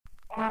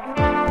You're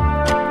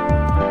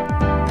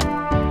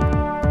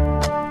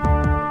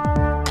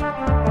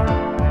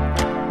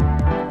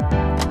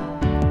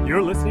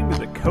listening to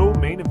the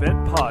Co-Main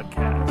Event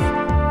Podcast.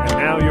 And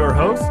now your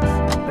hosts,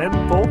 Ben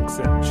Folks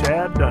and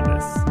Chad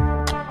Dundas.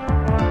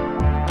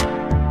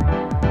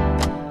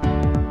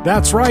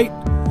 That's right.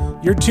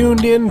 You're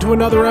tuned in to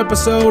another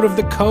episode of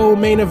the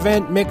Co-Main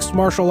Event Mixed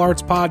Martial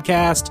Arts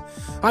Podcast.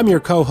 I'm your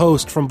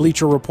co-host from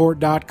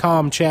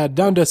BleacherReport.com, Chad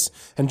Dundas,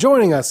 and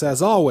joining us,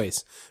 as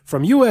always,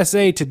 from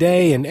USA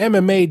Today and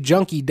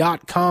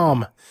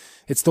MMAJunkie.com,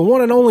 it's the one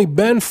and only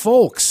Ben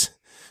Folks.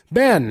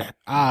 Ben,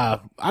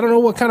 I don't know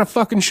what kind of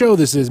fucking show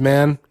this is,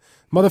 man.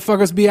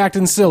 Motherfuckers be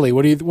acting silly.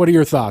 What are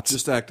your thoughts?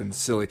 Just acting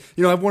silly.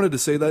 You know, I've wanted to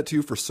say that to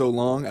you for so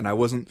long, and I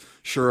wasn't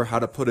sure how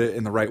to put it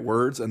in the right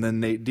words. And then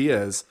Nate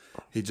Diaz,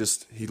 he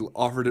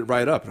offered it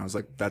right up, and I was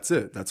like, that's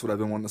it. That's what I've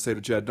been wanting to say to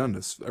Chad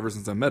Dundas ever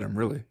since I met him,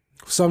 really.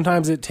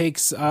 Sometimes it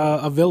takes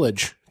a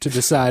village to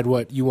decide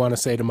what you want to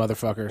say to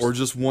motherfuckers. Or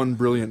just one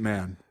brilliant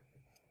man.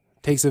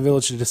 Takes a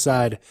village to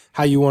decide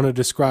how you want to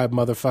describe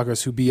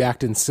motherfuckers who be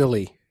acting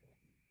silly.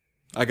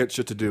 I got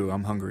shit to do.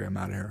 I'm hungry. I'm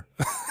out of here.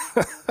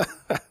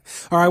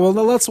 All right, well,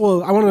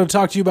 I wanted to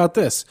talk to you about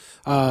this.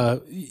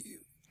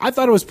 I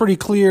thought it was pretty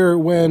clear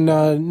when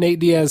Nate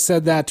Diaz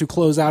said that to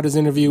close out his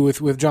interview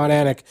with John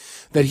Anik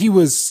that he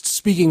was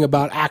speaking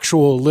about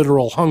actual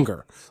literal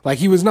hunger. Like,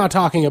 he was not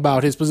talking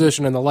about his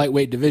position in the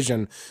lightweight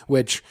division,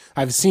 which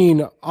I've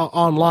seen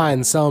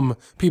online some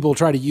people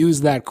try to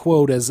use that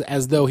quote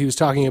as though he was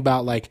talking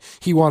about, like,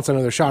 he wants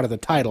another shot at the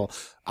title.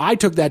 I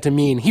took that to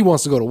mean he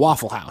wants to go to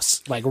Waffle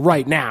House, like,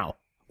 right now.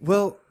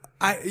 Well,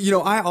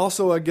 I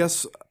also, I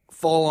guess,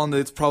 fall on that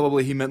it's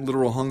probably he meant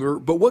literal hunger,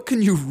 but what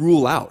can you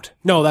rule out?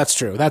 No, that's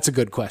true. That's a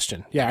good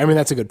question. Yeah, I mean,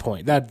 that's a good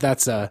point.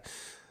 That's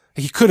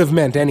he could have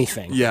meant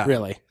anything, yeah,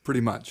 really.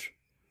 Pretty much.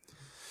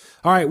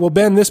 All right, well,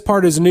 Ben, this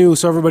part is new,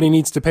 so everybody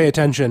needs to pay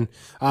attention.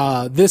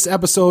 This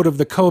episode of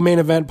the Co-Main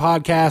Event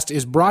Podcast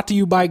is brought to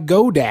you by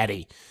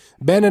GoDaddy.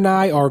 Ben and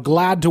I are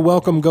glad to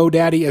welcome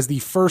GoDaddy as the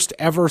first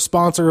ever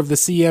sponsor of the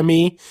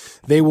CME.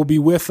 They will be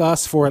with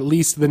us for at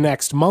least the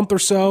next month or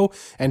so,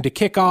 and to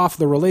kick off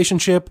the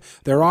relationship,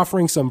 they're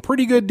offering some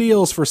pretty good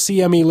deals for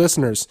CME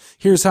listeners.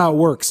 Here's how it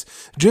works.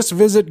 Just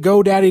visit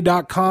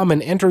GoDaddy.com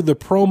and enter the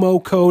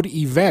promo code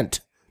EVENT.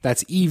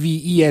 That's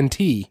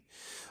EVENT.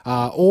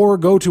 Or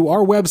go to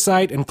our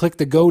website and click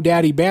the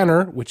GoDaddy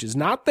banner, which is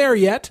not there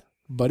yet,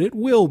 but it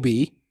will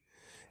be.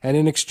 And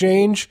in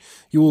exchange,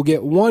 you will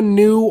get one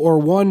new or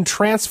one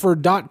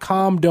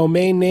transfer.com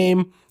domain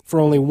name for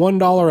only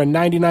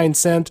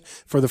 $1.99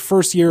 for the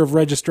first year of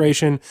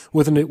registration,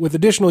 with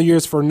additional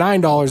years for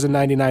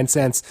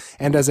 $9.99.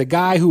 And as a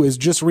guy who has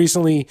just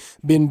recently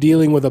been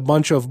dealing with a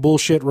bunch of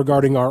bullshit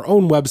regarding our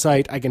own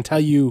website, I can tell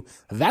you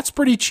that's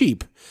pretty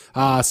cheap.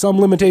 Some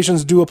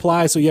limitations do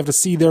apply, so you have to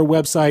see their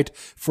website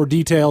for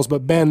details.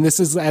 But Ben, this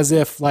is as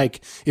if,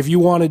 like, if you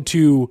wanted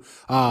to,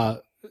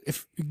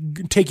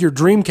 take your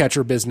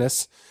Dreamcatcher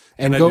business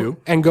and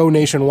go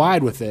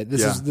nationwide with it.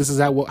 This is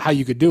how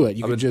you could do it.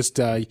 You could just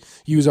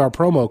use our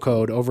promo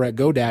code over at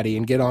GoDaddy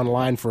and get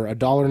online for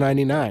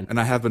 $1.99. And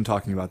I have been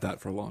talking about that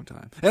for a long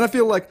time. And I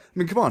feel like, I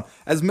mean, come on,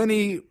 as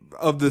many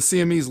of the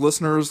CME's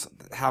listeners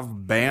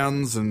have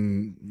bands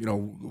and, you know,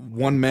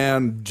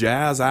 one-man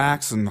jazz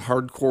acts and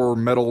hardcore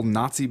metal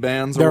Nazi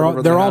bands. They're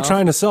all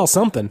trying to sell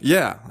something.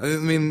 Yeah. I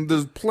mean,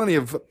 there's plenty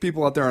of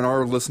people out there in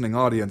our listening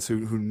audience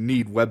who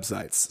need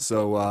websites.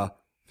 So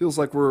feels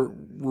like we're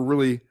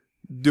really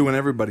doing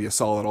everybody a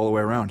solid all the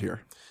way around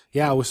here.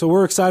 Yeah, so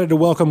we're excited to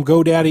welcome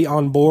GoDaddy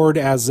on board.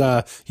 As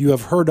you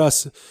have heard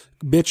us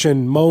bitch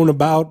and moan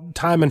about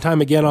time and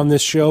time again on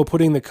this show,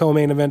 putting the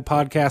Co-Main Event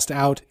Podcast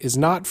out is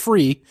not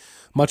free,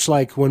 much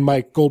like when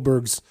Mike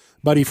Goldberg's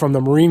buddy from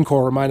the Marine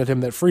Corps reminded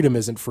him that freedom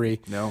isn't free.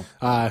 No.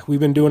 We've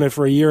been doing it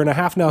for a year and a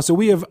half now, so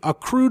we have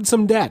accrued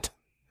some debt.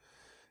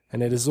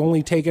 And it has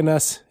only taken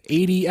us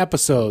 80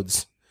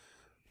 episodes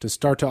to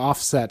start to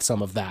offset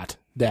some of that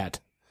debt.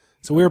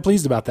 So we are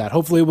pleased about that.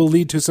 Hopefully it will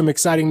lead to some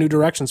exciting new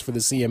directions for the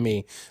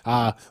CME.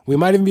 We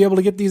might even be able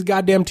to get these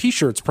goddamn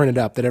t-shirts printed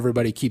up that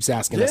everybody keeps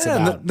asking us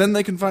about. And then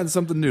they can find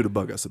something new to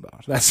bug us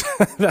about.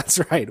 That's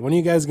right. When are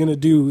you guys going to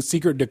do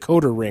secret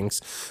decoder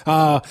rings?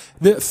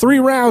 The 3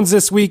 rounds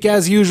this week,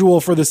 as usual,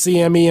 for the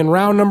CME. In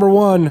round number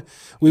 1,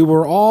 we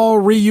were all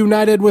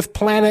reunited with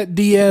Planet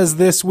Diaz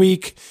this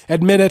week.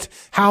 Admit it.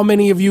 How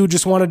many of you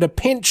just wanted to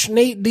pinch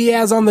Nate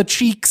Diaz on the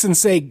cheeks and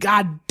say,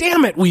 God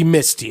damn it, we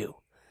missed you?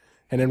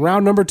 And in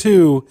round number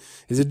 2,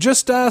 is it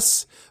just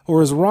us,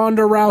 or is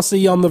Ronda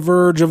Rousey on the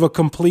verge of a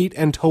complete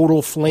and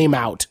total flame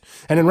out?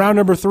 And in round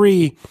number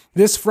 3,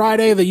 this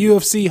Friday, the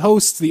UFC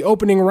hosts the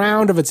opening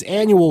round of its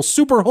annual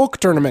Super Hook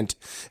tournament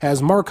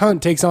as Mark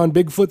Hunt takes on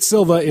Bigfoot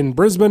Silva in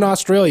Brisbane,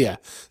 Australia.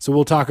 So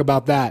we'll talk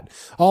about that.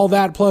 All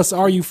that plus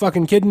Are You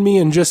Fucking Kidding Me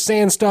and just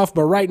saying stuff.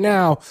 But right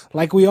now,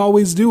 like we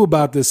always do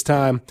about this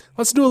time,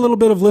 let's do a little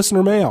bit of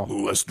listener mail.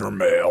 Listener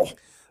mail.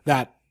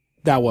 That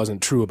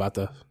wasn't true about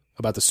the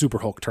Super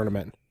Hulk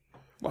tournament.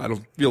 Well, I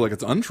don't feel like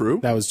it's untrue.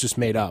 That was just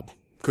made up.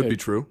 Could be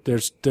true.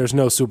 There's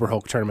no Super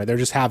Hulk tournament. They're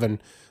just having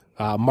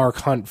Mark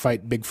Hunt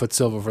fight Bigfoot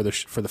Silva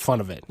for the fun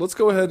of it. Let's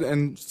go ahead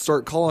and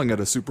start calling it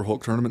a Super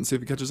Hulk tournament and see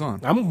if it catches on.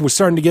 We're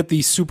starting to get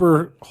the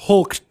Super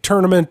Hulk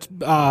tournament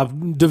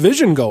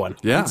division going.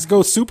 Yeah. Let's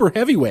go super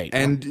heavyweight.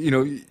 And,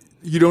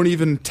 you don't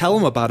even tell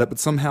him about it, but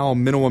somehow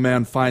Minnow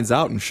Man finds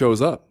out and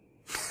shows up.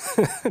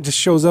 Just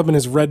shows up in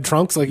his red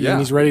trunks and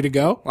he's ready to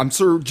go. I'm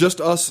sure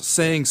just us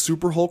saying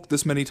Super Hulk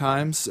this many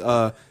times,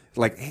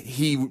 like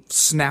he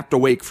snapped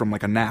awake from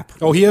like a nap.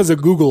 Oh, he has a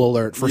Google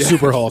alert for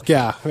Super Hulk.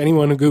 Yeah,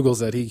 anyone who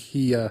Googles it,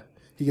 he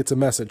gets a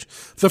message.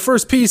 The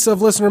first piece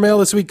of listener mail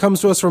this week comes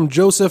to us from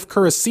Joseph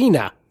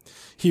Curacina.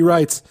 He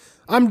writes,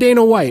 "I'm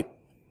Dana White.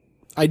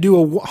 I do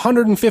a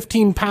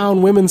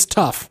 115-pound women's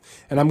tough,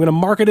 and I'm going to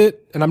market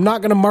it, and I'm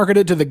not going to market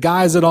it to the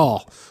guys at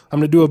all. I'm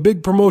going to do a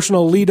big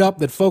promotional lead-up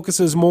that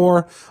focuses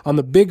more on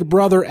the Big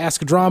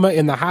Brother-esque drama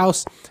in the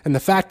house and the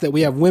fact that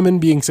we have women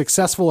being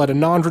successful at a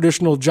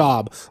non-traditional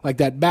job, like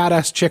that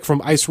badass chick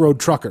from Ice Road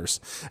Truckers.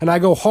 And I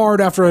go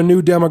hard after a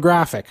new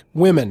demographic,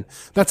 women.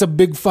 That's a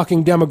big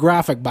fucking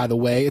demographic, by the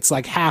way. It's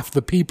like half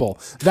the people.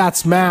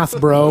 That's math,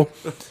 bro."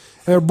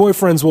 And their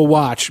boyfriends will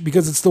watch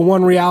because it's the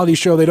one reality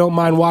show they don't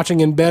mind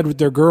watching in bed with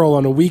their girl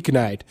on a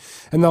weeknight.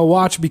 And they'll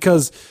watch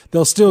because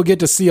they'll still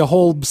get to see a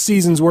whole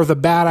season's worth of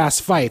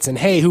badass fights. And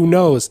hey, who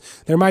knows?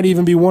 There might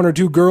even be 1 or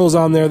 2 girls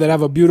on there that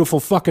have a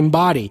beautiful fucking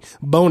body.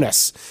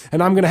 Bonus.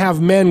 And I'm going to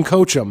have men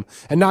coach them.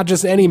 And not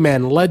just any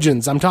men,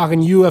 legends. I'm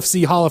talking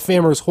UFC Hall of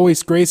Famers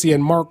Hoist Gracie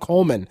and Mark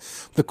Coleman.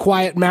 The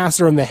quiet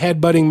master and the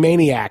headbutting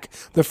maniac.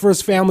 The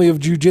first family of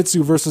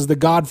jiu-jitsu versus the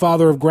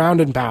godfather of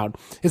ground and pound.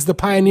 It's the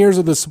pioneers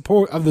of the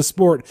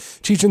sport,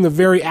 teaching the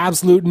very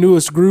absolute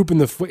newest group in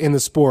the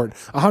sport,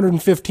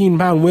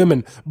 115-pound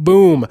women.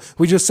 Boom.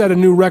 We just set a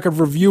new record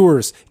for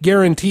viewers.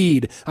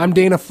 Guaranteed. I'm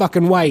Dana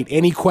fucking White.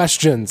 Any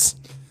questions?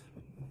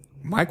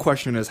 My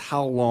question is,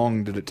 how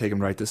long did it take him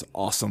to write this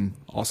awesome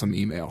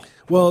email?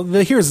 Well,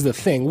 here's the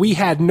thing. We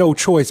had no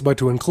choice but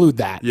to include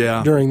that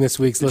during this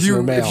week's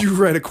listener mail. If you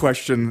read a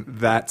question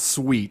that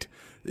sweet,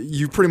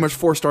 you pretty much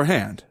forced our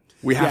hand.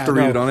 We have to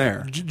read it on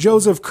air.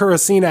 Joseph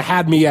Curacina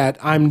had me at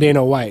I'm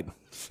Dana White.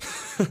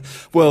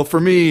 Well, for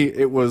me,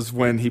 it was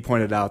when he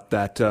pointed out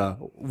that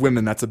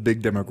women, that's a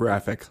big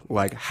demographic,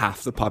 like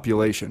half the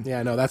population.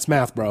 Yeah, no, that's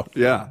math, bro.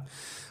 Yeah.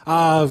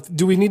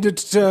 Do we need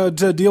to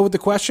deal with the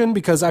question?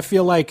 Because I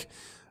feel like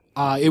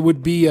it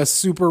would be a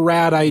super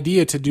rad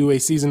idea to do a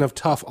season of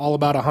Tough all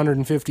about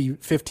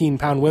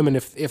 15-pound women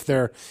if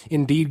they're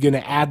indeed going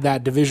to add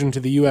that division to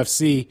the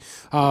UFC.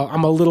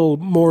 I'm a little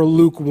more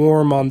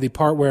lukewarm on the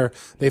part where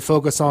they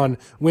focus on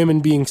women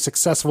being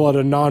successful at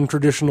a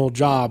non-traditional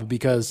job,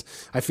 because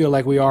I feel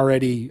like we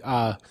already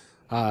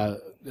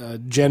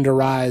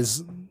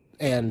genderize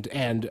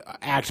and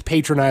act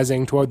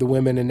patronizing toward the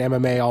women in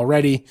MMA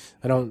already.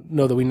 I don't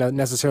know that we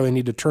necessarily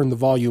need to turn the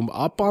volume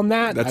up on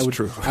that. That's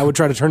true. I would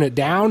try to turn it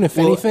down, if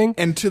anything.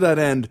 And to that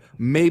end,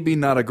 maybe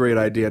not a great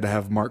idea to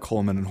have Mark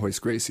Coleman and Hoist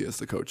Gracie as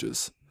the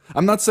coaches.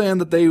 I'm not saying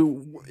that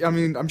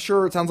I'm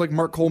sure it sounds like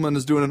Mark Coleman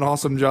is doing an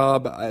awesome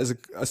job as an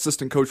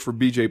assistant coach for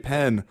BJ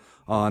Penn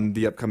on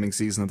the upcoming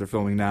season that they're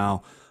filming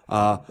now.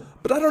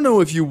 But I don't know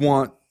if you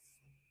want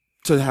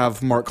to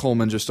have Mark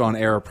Coleman just on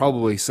air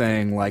probably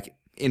saying like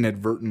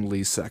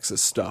inadvertently sexist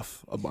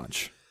stuff a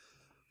bunch.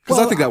 Because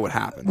I think that would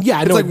happen.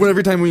 Yeah, it's like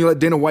every time when you let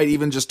Dana White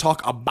even just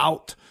talk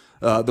about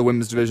the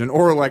women's division,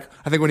 or like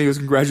I think when he was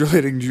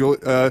congratulating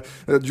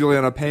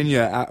Juliana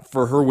Pena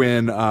for her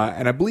win,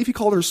 and I believe he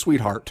called her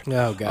sweetheart.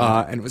 Oh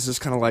god! And it was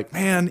just kind of like,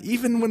 man,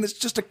 even when it's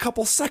just a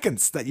couple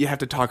seconds that you have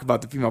to talk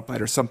about the female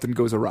fighter, something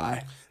goes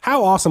awry.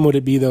 How awesome would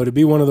it be though to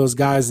be one of those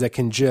guys that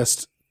can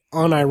just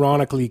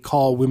unironically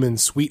call women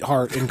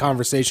sweetheart in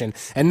conversation,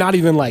 and not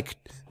even like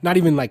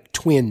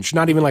twinge,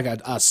 not even like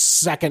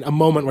a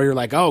moment where you're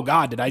like, oh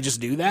God, did I just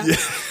do that?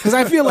 Because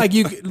I feel like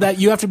you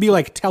have to be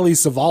like Telly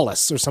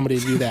Savalas or somebody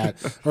to do that.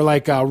 Or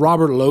like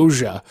Robert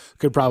Loggia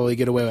could probably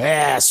get away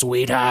with,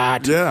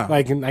 sweetheart. Yeah.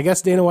 Like, I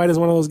guess Dana White is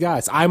one of those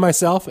guys. I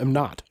myself am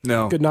not.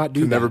 No. Could not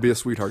do that. Never be a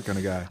sweetheart kind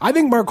of guy. I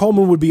think Mark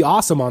Coleman would be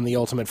awesome on The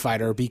Ultimate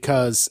Fighter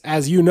because,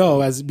 as you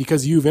know,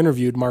 because you've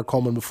interviewed Mark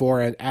Coleman before,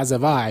 and as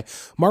have I,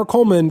 Mark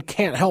Coleman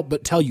can't help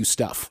but tell you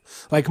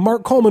stuff. Like,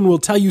 Mark Coleman will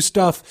tell you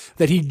stuff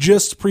that he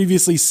just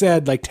previously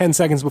said like 10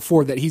 seconds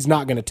before that he's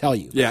not going to tell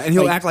you. Yeah, and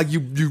he'll act like you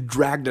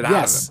dragged it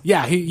out of him.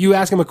 Yeah, you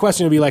ask him a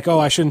question, he'll be like, oh,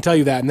 I shouldn't tell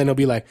you that. And then he'll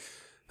be like,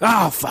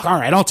 oh, fuck, all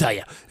right, I'll tell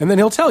you. And then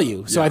he'll tell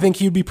you. So I think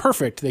he'd be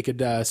perfect. They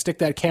could stick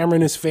that camera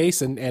in his face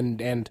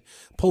and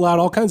pull out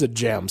all kinds of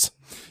gems.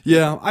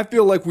 Yeah, I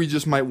feel like we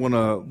just might want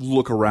to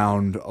look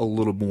around a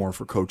little more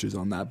for coaches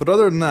on that. But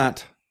other than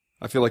that,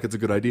 I feel like it's a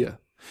good idea.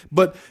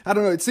 But I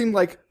don't know, it seemed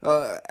like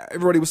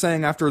everybody was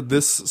saying after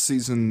this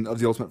season of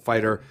The Ultimate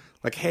Fighter,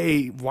 like,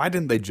 hey, why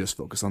didn't they just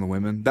focus on the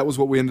women? That was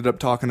what we ended up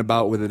talking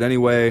about with it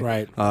anyway.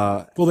 Right.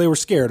 Well, they were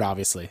scared,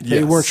 obviously. They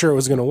Yes. weren't sure it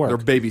was going to work. They're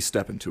baby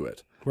stepping to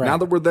it. Right. Now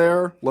that we're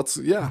there,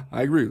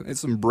 I agree.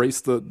 Let's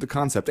embrace the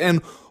concept.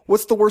 And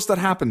what's the worst that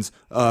happens?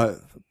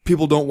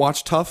 People don't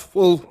watch Tough?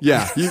 Well,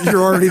 yeah,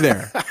 you're already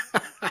there.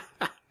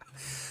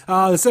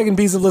 The second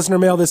piece of listener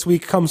mail this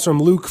week comes from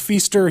Luke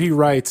Feaster. He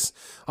writes,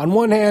 on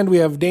one hand, we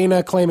have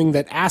Dana claiming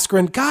that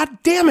Askren, God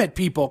damn it,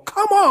 people,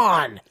 come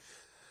on.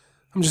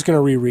 I'm just going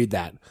to reread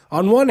that.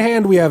 On one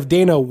hand, we have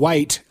Dana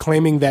White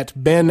claiming that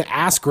Ben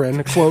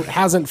Askren, quote,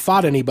 hasn't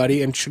fought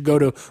anybody and should go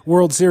to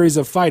World Series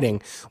of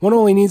Fighting. One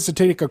only needs to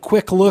take a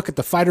quick look at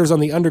the fighters on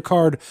the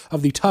undercard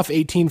of the Tough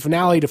 18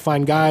 finale to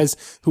find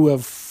guys who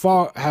have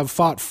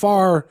fought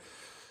far.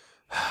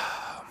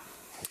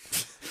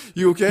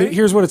 You okay?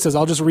 Here's what it says.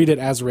 I'll just read it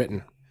as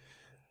written.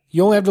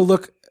 You only have to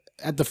look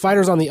at the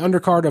fighters on the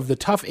undercard of the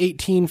Tough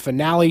 18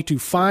 finale to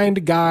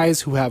find guys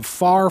who have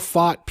far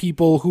fought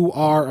people who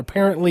are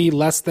apparently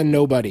less than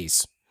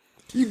nobodies.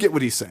 You get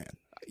what he's saying.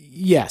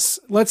 Yes.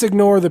 Let's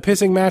ignore the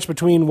pissing match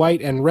between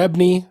White and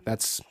Rebney.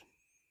 That's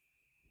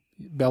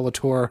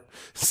Bellator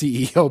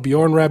CEO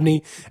Bjorn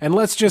Rebney. And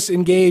let's just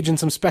engage in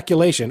some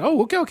speculation.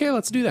 Oh, okay,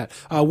 let's do that.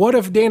 What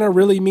if Dana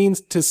really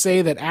means to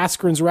say that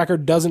Askren's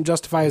record doesn't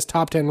justify his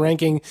top 10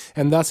 ranking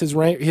and thus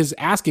his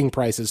asking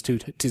price is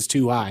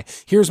too high?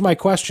 Here's my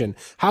question.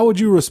 How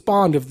would you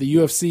respond if the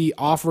UFC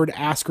offered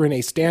Askren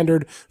a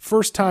standard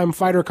first-time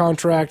fighter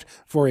contract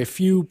for a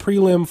few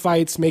prelim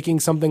fights, making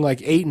something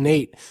like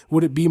 8-8?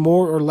 Would it be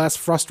more or less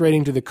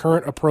frustrating to the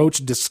current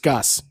approach?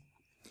 Discuss.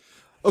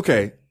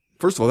 Okay.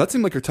 First of all, that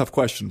seemed like a tough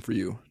question for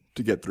you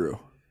to get through.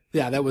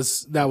 Yeah, that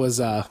was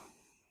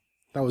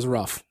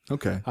rough.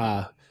 Okay.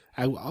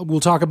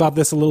 We'll talk about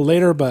this a little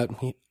later, but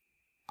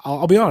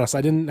I'll be honest, I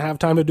didn't have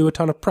time to do a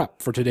ton of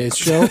prep for today's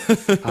show.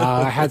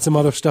 I had some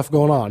other stuff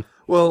going on.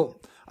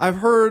 Well, I've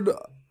heard,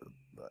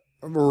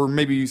 or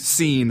maybe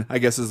seen, I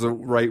guess is the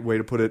right way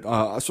to put it,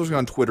 especially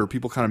on Twitter,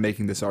 people kind of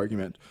making this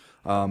argument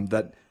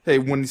that, hey,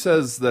 when he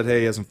says that,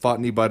 hey, he hasn't fought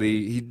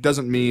anybody, he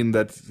doesn't mean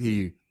that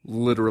he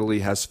literally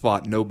has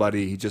fought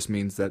nobody. He just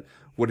means that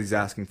what he's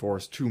asking for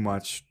is too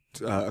much,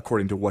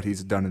 according to what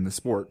he's done in the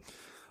sport.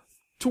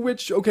 To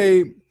which,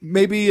 okay,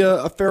 maybe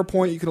a fair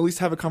point. You can at least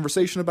have a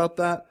conversation about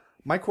that.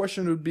 My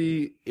question would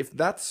be, if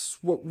that's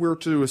what we're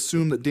to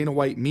assume that Dana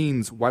White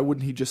means, why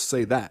wouldn't he just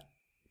say that?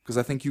 Because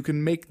I think you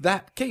can make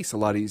that case a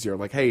lot easier.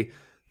 Like, hey,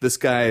 this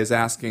guy is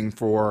asking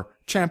for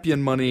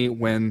champion money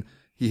when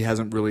he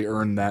hasn't really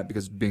earned that,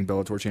 because being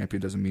Bellator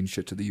champion doesn't mean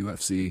shit to the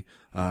UFC,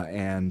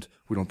 and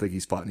we don't think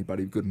he's fought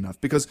anybody good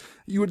enough. Because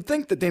you would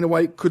think that Dana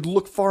White could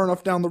look far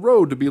enough down the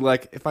road to be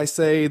like, if I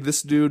say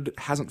this dude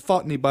hasn't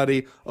fought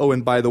anybody, oh,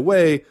 and by the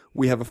way,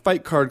 we have a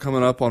fight card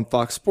coming up on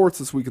Fox Sports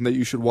this weekend that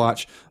you should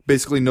watch.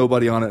 Basically,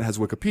 nobody on it has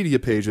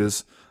Wikipedia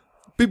pages.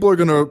 People are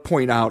going to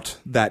point out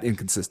that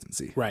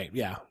inconsistency. Right,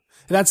 yeah.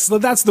 That's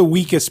the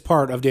weakest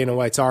part of Dana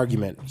White's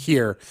argument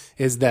here,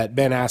 is that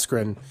Ben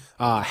Askren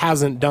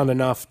hasn't done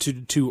enough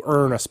to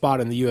earn a spot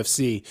in the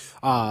UFC.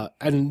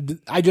 And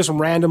I just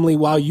randomly,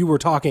 while you were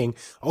talking,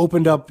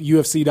 opened up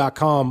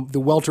UFC.com, the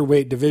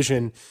welterweight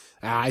division.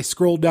 I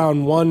scrolled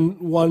down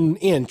one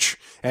inch,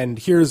 and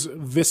here's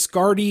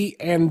Viscardi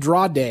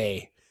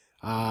Andrade,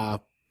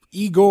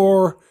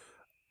 Igor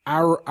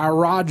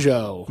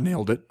Arajo.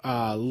 Nailed it.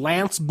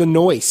 Lance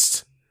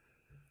Benoist.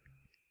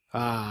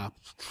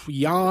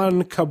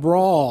 Jan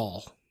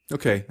Cabral.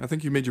 Okay, I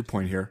think you made your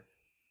point here.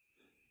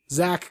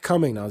 Zach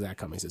Cummings. No, Zach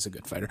Cummings is a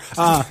good fighter.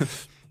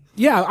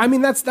 Yeah, I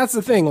mean, that's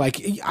the thing. Like,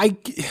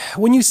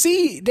 when you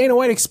see Dana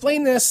White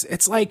explain this,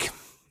 it's like,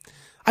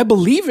 I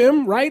believe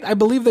him, right? I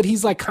believe that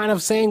he's like kind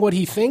of saying what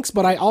he thinks,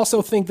 but I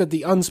also think that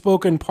the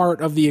unspoken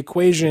part of the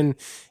equation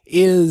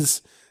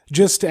is,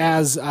 just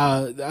as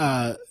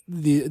the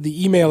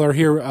emailer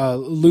here,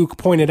 Luke,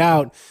 pointed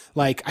out,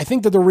 like, I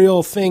think that the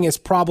real thing is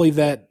probably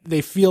that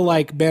they feel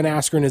like Ben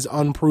Askren is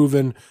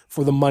unproven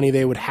for the money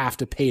they would have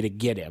to pay to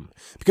get him,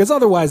 because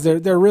otherwise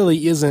there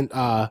really isn't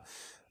a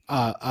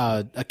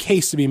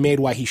case to be made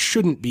why he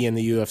shouldn't be in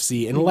the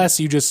UFC, unless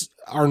you just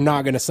are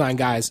not going to sign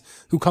guys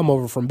who come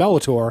over from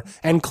Bellator.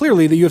 And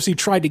clearly the UFC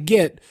tried to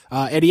get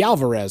Eddie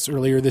Alvarez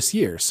earlier this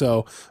year.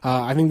 So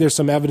I think there's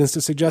some evidence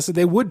to suggest that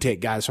they would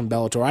take guys from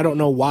Bellator. I don't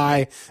know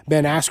why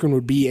Ben Askren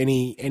would be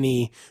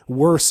any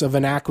worse of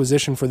an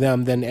acquisition for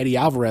them than Eddie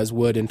Alvarez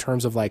would in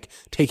terms of like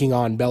taking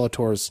on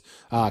Bellator's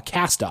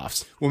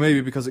cast-offs. Well,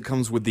 maybe because it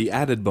comes with the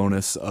added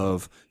bonus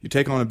of you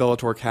take on a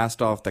Bellator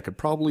cast-off that could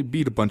probably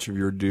beat a bunch of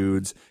your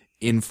dudes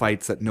in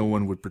fights that no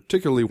one would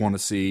particularly want to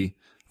see.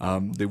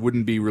 They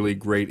wouldn't be really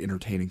great,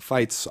 entertaining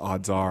fights,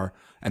 odds are.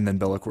 And then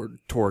Bellator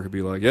could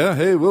be like, yeah,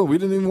 hey, well, we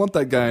didn't even want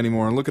that guy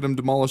anymore, and look at him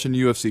demolishing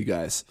UFC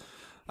guys.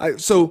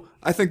 So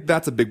I think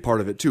that's a big part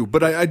of it too.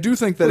 But I do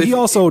think that he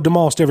also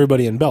demolished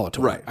everybody in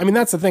Bellator. Right. I mean,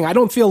 that's the thing. I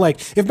don't feel like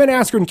if Ben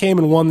Askren came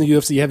and won the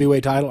UFC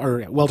heavyweight title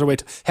or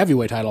welterweight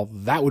heavyweight title,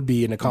 that would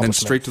be an accomplishment.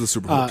 Then straight to the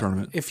Super Bowl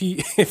tournament. If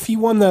he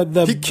won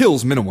the he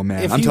kills minimum,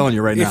 man. I'm telling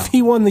you right now. If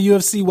he won the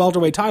UFC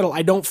welterweight title,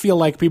 I don't feel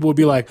like people would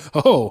be like,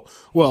 oh,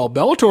 well,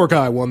 Bellator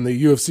guy won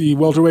the UFC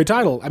welterweight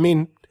title. I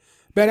mean,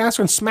 Ben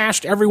Askren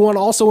smashed everyone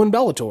also in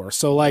Bellator.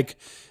 So like,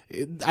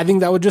 I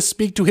think that would just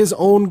speak to his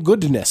own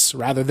goodness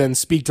rather than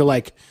speak to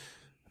like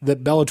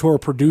that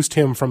Bellator produced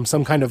him from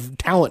some kind of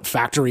talent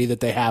factory that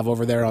they have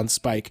over there on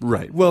Spike.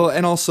 Right. Well,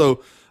 and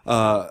also,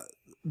 I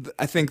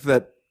think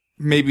that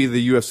maybe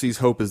the UFC's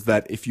hope is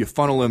that if you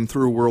funnel him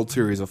through World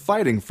Series of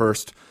Fighting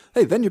first,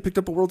 hey, then you picked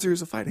up a World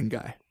Series of Fighting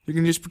guy. You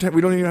can just pretend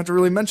we don't even have to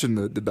really mention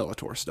the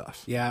Bellator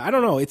stuff. Yeah, I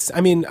don't know.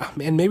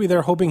 And maybe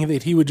they're hoping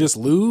that he would just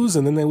lose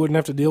and then they wouldn't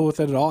have to deal with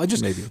it at all.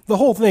 The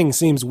whole thing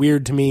seems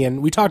weird to me.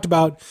 And we talked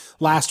about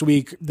last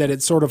week that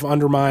it sort of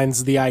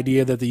undermines the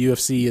idea that the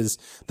UFC is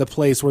the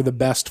place where the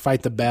best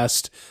fight the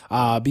best,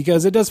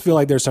 because it does feel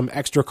like there's some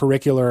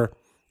extracurricular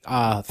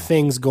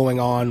things going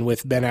on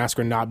with Ben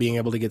Askren not being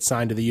able to get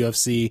signed to the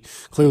UFC.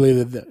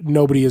 Clearly,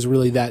 nobody is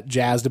really that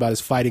jazzed about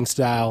his fighting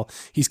style.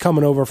 He's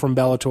coming over from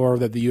Bellator,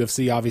 that the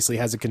UFC obviously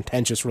has a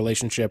contentious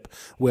relationship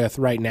with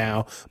right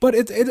now. But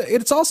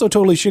it's also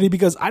totally shitty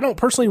because I don't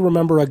personally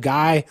remember a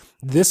guy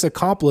this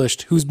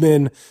accomplished who's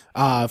been,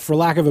 for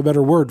lack of a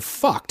better word,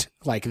 fucked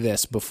like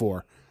this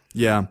before.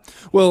 Yeah.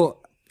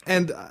 Well,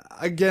 and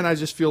again, I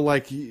just feel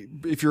like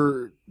if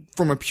you're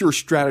from a pure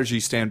strategy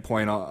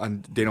standpoint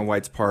on Dana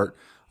White's part,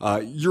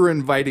 you're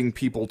inviting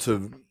people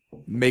to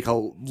make a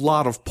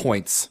lot of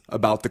points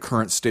about the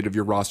current state of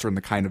your roster and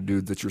the kind of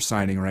dude that you're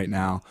signing right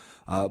now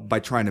by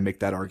trying to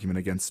make that argument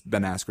against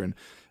Ben Askren.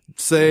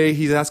 Say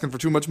he's asking for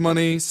too much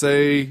money.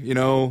 Say,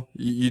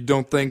 you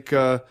don't think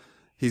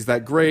he's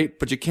that great,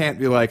 but you can't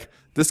be like,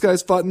 this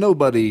guy's fought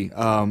nobody,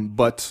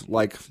 but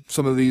like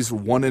some of these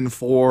 1 in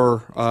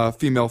 4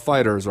 female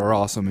fighters are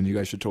awesome, and you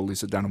guys should totally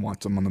sit down and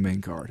watch them on the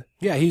main card.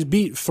 Yeah, he's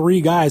beat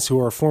 3 guys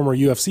who are former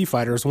UFC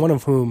fighters, one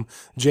of whom,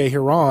 Jay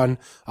Hiran,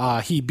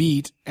 he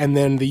beat, and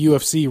then the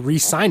UFC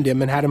re-signed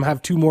him and had him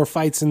have 2 more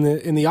fights in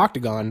the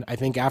octagon. I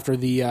think after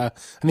I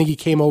think he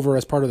came over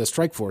as part of the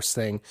Strikeforce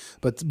thing,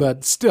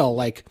 but still,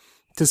 like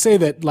to say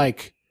that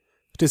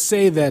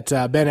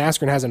Ben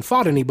Askren hasn't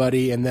fought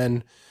anybody and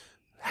then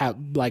have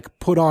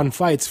put on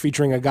fights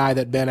featuring a guy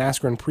that Ben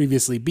Askren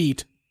previously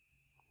beat,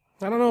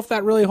 I don't know if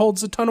that really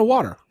holds a ton of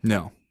water.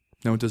 No,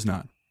 it does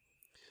not.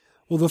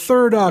 Well, the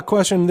third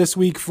question this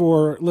week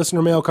for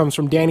listener mail comes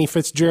from Danny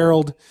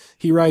Fitzgerald.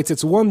 He writes,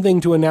 it's one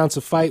thing to announce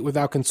a fight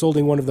without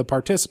consulting one of the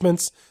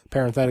participants,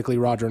 parenthetically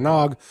Roger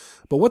Nog,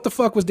 but what the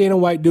fuck was Dana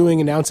White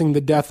doing announcing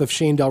the death of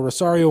Shane Del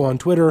Rosario on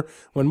Twitter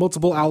when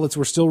multiple outlets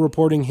were still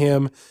reporting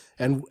him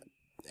and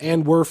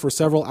were for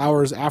several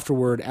hours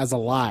afterward as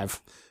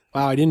alive?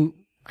 Wow, I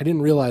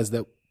didn't realize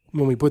that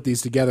when we put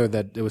these together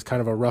that it was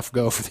kind of a rough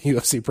go for the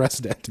UFC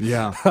president.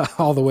 Yeah.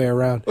 All the way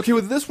around. Okay,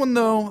 with this one,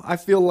 though, I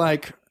feel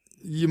like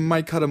you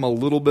might cut him a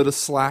little bit of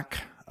slack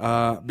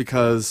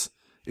because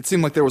it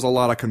seemed like there was a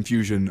lot of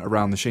confusion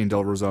around the Shane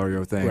Del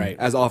Rosario thing, right,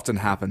 as often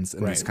happens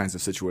in these kinds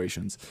of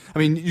situations. I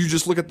mean, you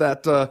just look at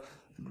that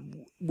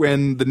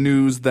when the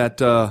news that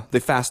the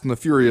Fast and the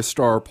Furious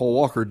star Paul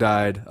Walker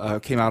died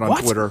came out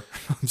on Twitter.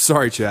 I'm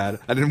sorry, Chad.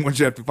 I didn't want you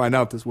to have to find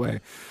out this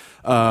way.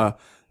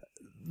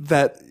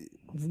 That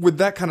with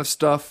that kind of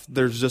stuff,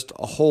 there's just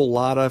a whole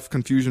lot of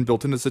confusion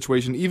built into the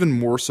situation, even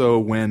more so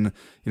when,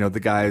 the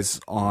guy's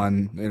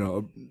on,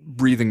 a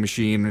breathing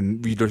machine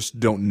and we just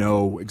don't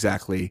know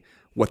exactly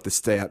what the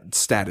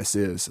status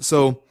is.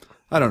 So,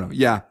 I don't know.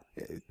 Yeah.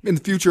 In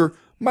the future,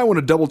 might want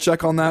to double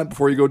check on that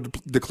before you go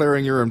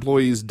declaring your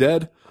employees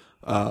dead.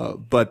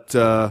 But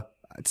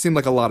it seemed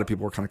like a lot of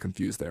people were kind of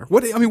confused there.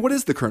 What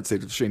is the current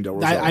state of Shane Del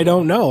Rosario? I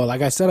don't know.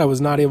 Like I said, I was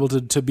not able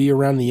to be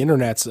around the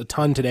internets a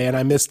ton today, and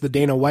I missed the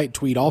Dana White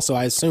tweet also.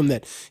 I assume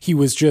that he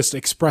was just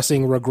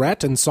expressing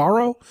regret and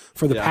sorrow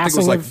for the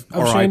passing of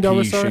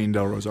Shane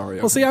Del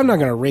Rosario. Well, see, I'm not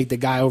going to rate the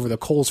guy over the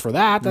coals for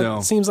that.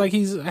 That seems like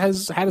he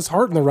has had his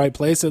heart in the right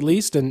place, at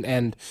least,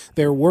 and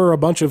there were a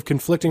bunch of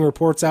conflicting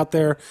reports out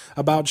there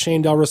about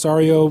Shane Del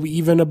Rosario,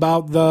 even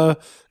about the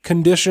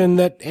condition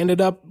that ended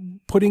up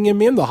putting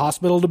him in the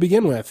hospital to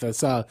begin with.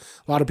 It's a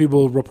lot of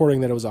people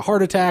reporting that it was a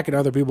heart attack and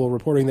other people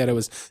reporting that it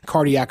was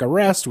cardiac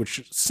arrest,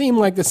 which seem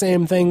like the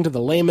same thing to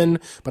the layman,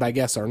 but I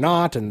guess are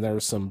not. And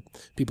there's some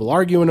people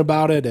arguing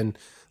about it. And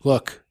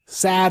look,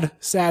 sad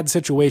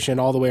situation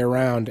all the way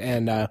around.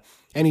 And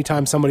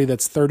anytime somebody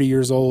that's 30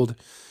 years old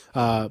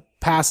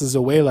passes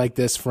away like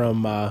this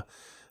from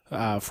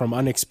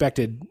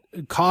unexpected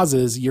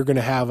causes, you're going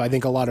to have, I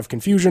think, a lot of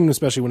confusion,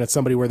 especially when it's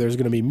somebody where there's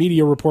going to be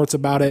media reports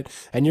about it,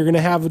 and you're going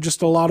to have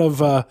just a lot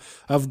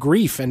of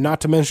grief, and not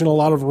to mention a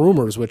lot of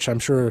rumors, which I'm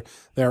sure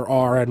there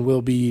are and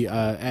will be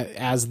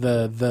as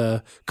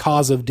the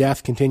cause of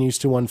death continues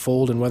to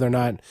unfold, and whether or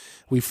not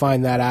we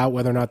find that out,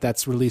 whether or not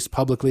that's released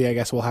publicly, I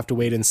guess we'll have to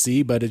wait and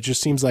see. But it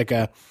just seems like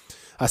a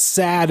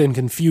sad and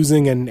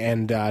confusing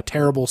and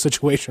terrible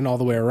situation all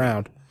the way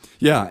around.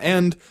 Yeah,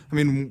 and,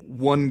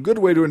 one good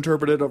way to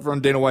interpret it over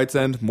on Dana White's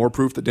end, more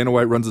proof that Dana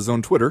White runs his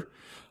own Twitter,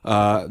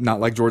 not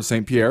like George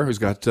St. Pierre, who's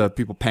got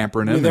people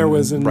pampering him there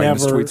was and writing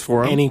his never tweets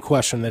for him. Any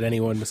question that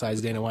anyone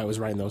besides Dana White was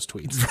writing those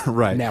tweets.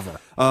 Right. Never.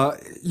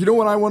 You know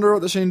what I wonder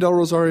about the Shane Del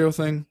Rosario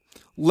thing?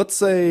 Let's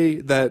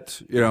say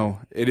that,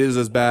 it is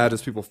as bad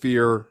as people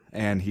fear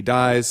and he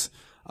dies.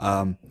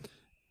 I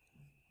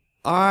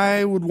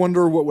would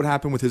wonder what would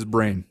happen with his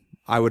brain.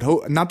 I would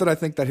hope, not that I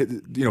think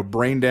that,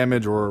 brain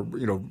damage or,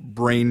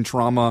 brain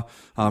trauma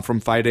from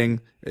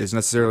fighting is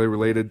necessarily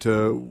related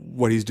to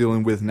what he's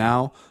dealing with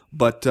now.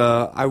 But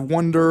I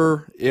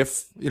wonder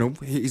if,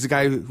 he's a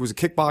guy who was a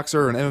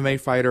kickboxer, an MMA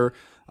fighter.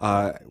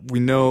 We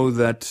know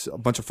that a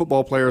bunch of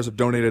football players have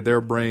donated their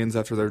brains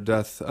after their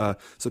death,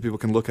 so people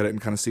can look at it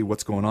and kind of see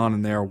what's going on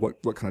in there,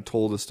 what kind of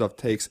toll this stuff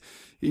takes.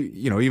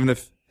 Even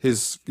if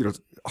his,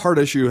 heart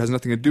issue has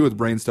nothing to do with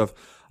brain stuff,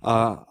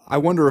 I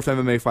wonder if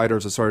MMA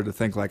fighters have started to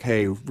think like,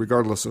 hey,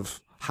 regardless of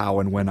how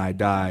and when I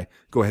die,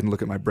 go ahead and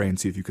look at my brain,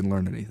 see if you can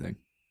learn anything.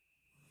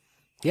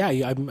 Yeah,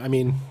 I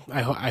mean,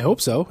 I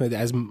hope so.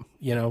 As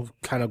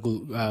kind of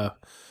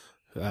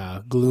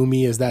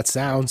gloomy as that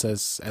sounds,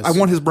 as I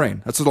want his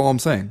brain. That's all I'm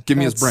saying. Give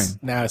me his brain.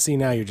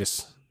 Now you're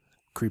just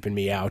creeping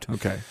me out.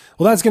 Okay.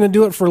 Well, that's going to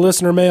do it for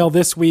listener mail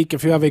this week.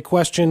 If you have a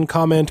question,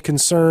 comment,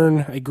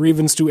 concern, a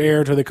grievance to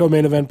air to the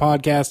Co-Main Event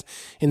podcast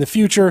in the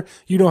future,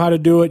 you know how to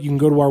do it. You can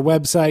go to our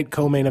website,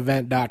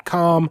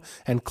 comainevent.com,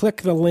 and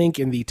click the link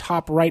in the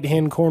top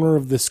right-hand corner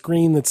of the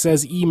screen that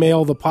says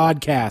email the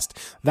podcast.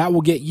 That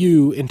will get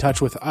you in touch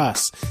with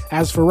us.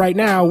 As for right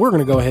now, we're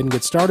going to go ahead and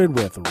get started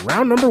with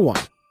round number 1.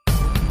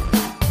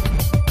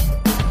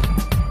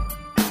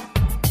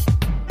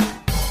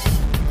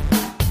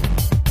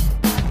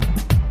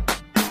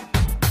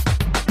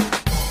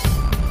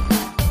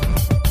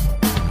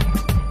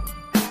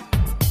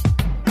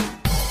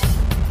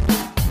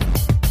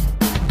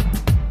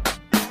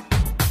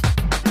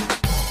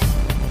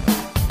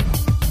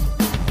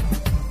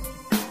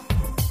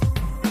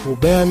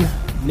 Ben,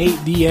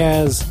 Nate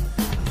Diaz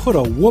put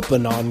a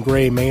whooping on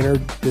Gray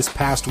Maynard this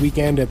past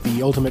weekend at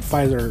the Ultimate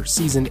Fighter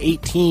Season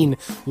 18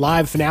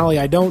 live finale.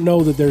 I don't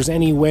know that there's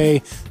any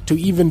way to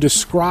even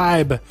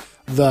describe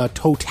the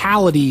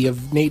totality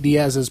of Nate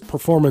Diaz's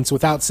performance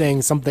without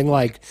saying something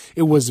like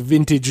it was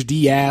vintage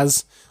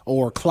Diaz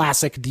or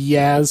classic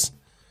Diaz.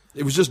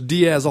 It was just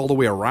Diaz all the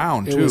way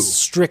around, too. It was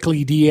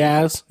strictly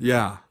Diaz.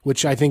 Yeah.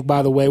 Which I think,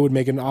 by the way, would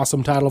make an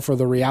awesome title for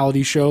the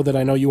reality show that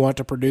I know you want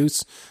to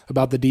produce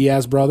about the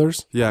Diaz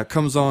brothers. Yeah, it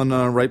comes on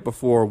right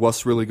before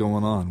What's Really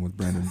Going On with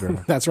Brandon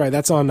Vera. That's right.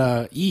 That's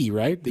on E,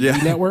 right? The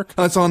E network?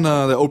 That's on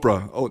the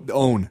Oprah,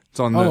 OWN. It's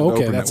on the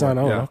okay. Oprah That's network.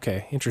 on OWN. Yeah.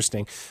 Okay,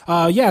 interesting.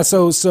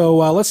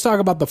 So let's talk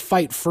about the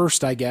fight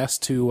first, I guess,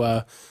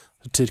 to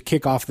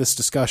kick off this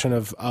discussion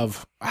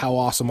of how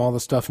awesome all the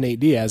stuff Nate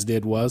Diaz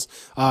did was.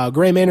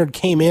 Gray Maynard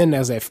came in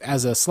as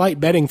a slight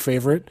betting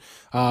favorite,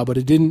 but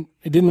it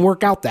didn't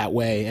work out that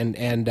way.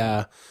 And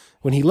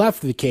when he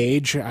left the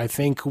cage, I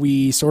think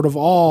we sort of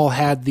all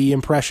had the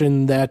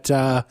impression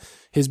that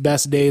his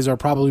best days are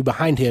probably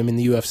behind him in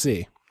the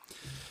UFC.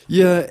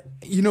 Yeah,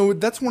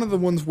 that's one of the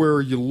ones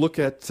where you look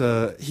at,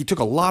 he took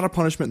a lot of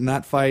punishment in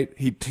that fight.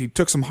 He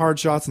took some hard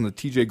shots in the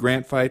TJ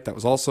Grant fight. That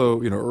was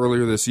also,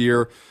 earlier this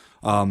year.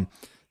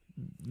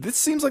 This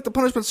seems like the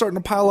punishment's starting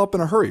to pile up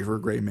in a hurry for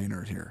Gray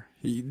Maynard here.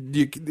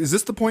 Is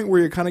this the point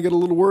where you kind of get a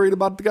little worried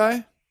about the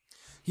guy?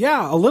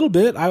 Yeah, a little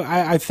bit.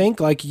 I think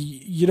like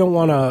you don't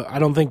want to, I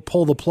don't think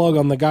pull the plug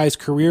on the guy's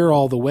career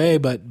all the way,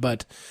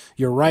 but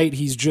you're right.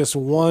 He's just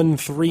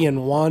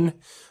 1-3-1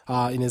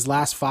 in his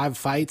last 5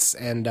 fights.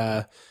 And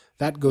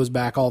that goes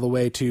back all the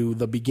way to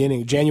the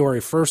beginning,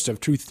 January 1st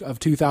of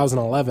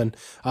 2011.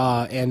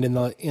 And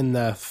in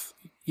the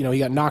he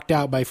got knocked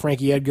out by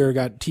Frankie Edgar,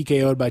 got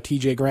TKO'd by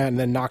TJ Grant, and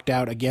then knocked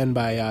out again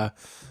by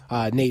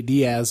Nate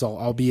Diaz,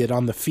 albeit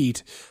on the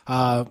feet.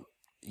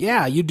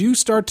 Yeah, you do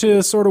start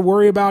to sort of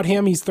worry about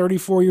him. He's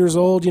 34 years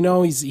old.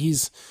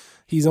 He's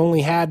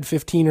only had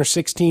 15 or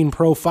 16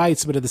 pro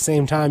fights, but at the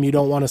same time, you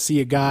don't want to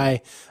see a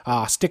guy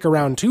stick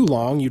around too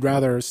long. You'd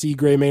rather see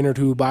Gray Maynard,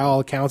 who by all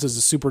accounts is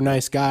a super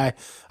nice guy,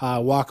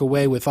 walk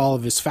away with all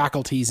of his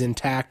faculties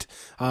intact.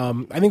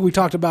 I think we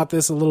talked about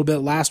this a little bit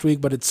last week,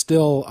 but it's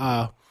still...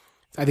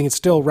 I think it's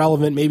still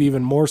relevant, maybe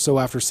even more so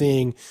after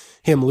seeing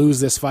him lose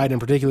this fight, and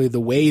particularly the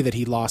way that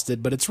he lost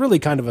it. But it's really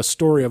kind of a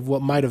story of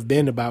what might have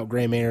been about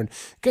Gray Maynard.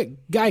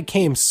 Guy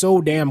came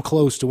so damn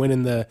close to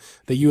winning the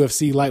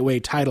UFC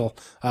lightweight title,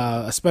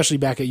 especially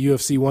back at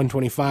UFC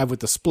 125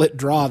 with the split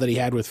draw that he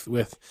had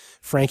with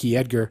Frankie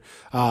Edgar.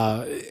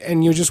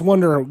 And you just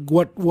wonder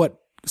what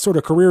sort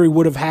of career he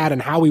would have had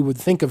and how we would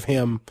think of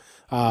him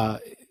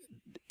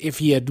if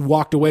he had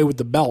walked away with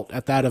the belt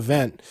at that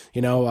event.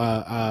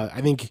 I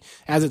think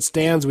as it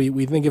stands,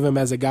 we think of him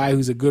as a guy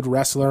who's a good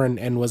wrestler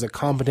and was a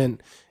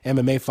competent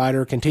MMA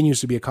fighter, continues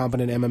to be a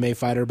competent MMA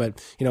fighter,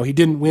 but, he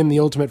didn't win the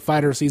Ultimate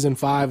Fighter Season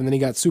 5, and then he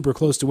got super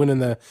close to winning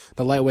the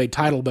lightweight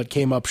title, but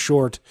came up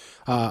short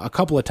a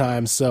couple of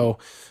times. So,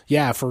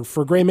 yeah,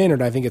 for Gray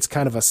Maynard, I think it's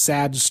kind of a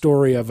sad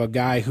story of a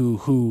guy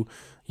who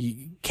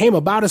came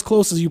about as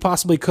close as you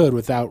possibly could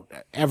without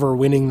ever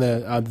winning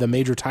the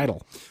major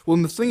title. Well,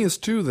 and the thing is,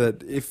 too,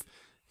 that if,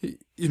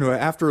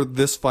 after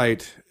this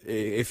fight,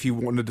 if he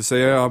wanted to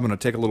say, I'm going to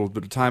take a little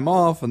bit of time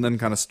off and then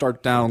kind of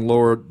start down,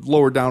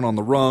 lower down on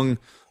the rung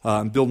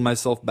and build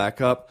myself back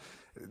up,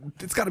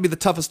 it's got to be the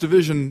toughest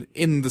division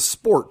in the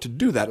sport to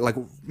do that. Like,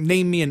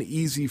 name me an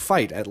easy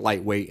fight at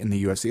lightweight in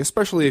the UFC,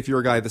 especially if you're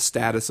a guy the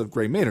status of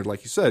Gray Maynard,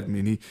 like you said. I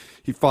mean,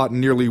 he fought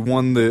and nearly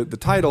won the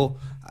title.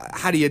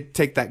 How do you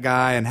take that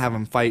guy and have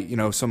him fight,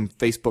 some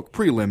Facebook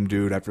prelim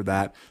dude after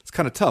that? It's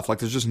kind of tough. Like,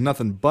 there's just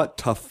nothing but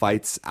tough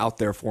fights out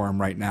there for him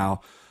right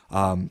now.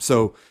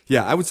 So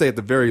yeah, I would say at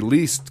the very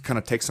least, kind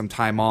of take some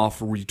time off,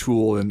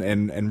 retool,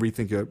 and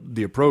rethink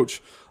the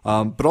approach.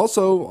 But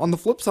also on the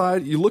flip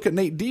side, you look at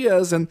Nate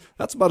Diaz, and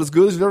that's about as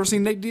good as you've ever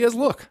seen Nate Diaz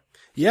look.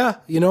 Yeah,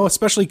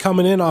 especially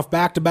coming in off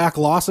back-to-back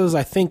losses.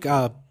 I think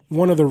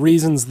one of the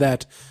reasons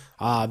that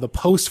the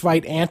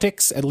post-fight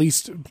antics, at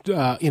least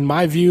in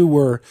my view,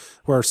 were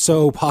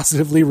so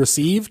positively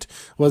received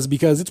was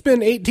because it's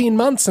been 18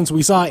 months since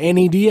we saw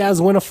any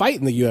Diaz win a fight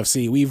in the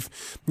UFC.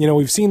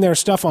 We've seen their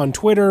stuff on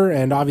Twitter,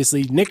 and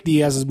obviously Nick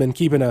Diaz has been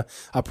keeping a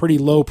pretty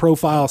low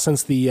profile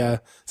since the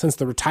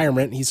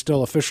retirement. He's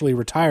still officially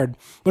retired,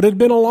 but it had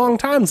been a long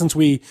time since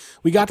we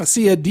got to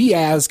see a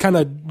Diaz kind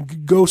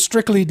of go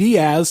strictly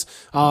Diaz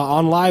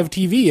on live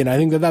TV, and I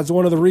think that's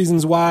one of the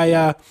reasons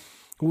why.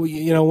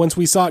 Once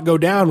we saw it go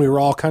down, we were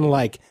all kind of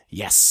like,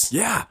 yes.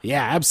 Yeah,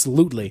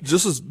 absolutely.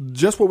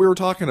 Just what we were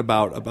talking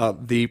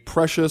about the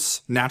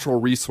precious natural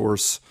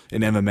resource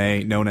in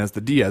MMA known as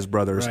the Diaz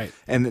brothers. Right.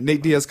 And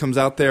Nate Diaz comes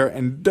out there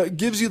and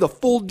gives you the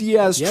full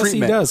Diaz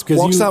treatment. Yes, he does.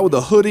 Walks out with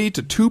a hoodie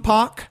to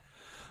Tupac.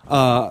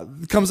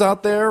 Comes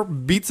out there,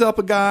 beats up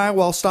a guy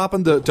while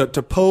stopping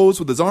to pose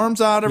with his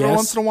arms out every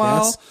once in a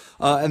while.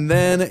 And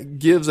then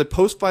gives a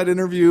post-fight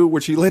interview,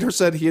 which he later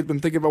said he had been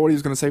thinking about what he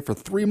was going to say for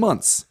 3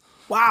 months.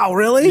 Wow,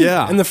 really?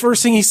 Yeah. And the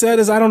first thing he said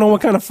is, I don't know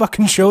what kind of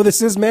fucking show this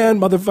is, man.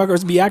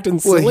 Motherfuckers be acting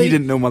silly. Well, he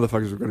didn't know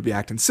motherfuckers were going to be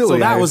acting silly. So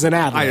that was an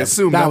ad-lib. I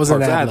assume that was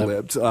part's an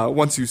ad-lib. ad-libbed.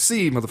 Once you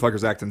see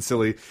motherfuckers acting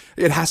silly,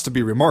 it has to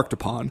be remarked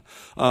upon.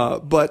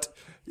 But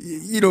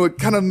it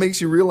kind of makes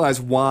you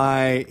realize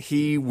why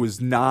he was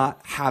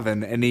not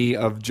having any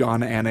of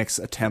John Anik's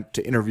attempt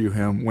to interview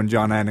him when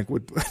John Anik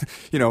would,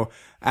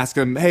 ask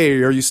him,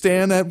 hey, are you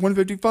staying at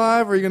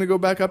 155 or are you going to go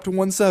back up to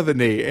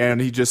 170? And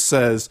he just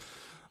says,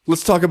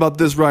 let's talk about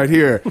this right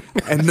here.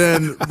 And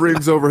then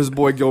brings over his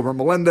boy Gilbert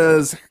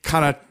Melendez,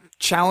 kind of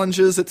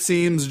challenges, it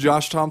seems,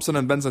 Josh Thompson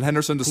and Benson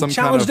Henderson to some kind of...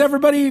 Challenged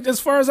everybody, as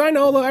far as I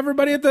know,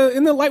 everybody in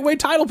the lightweight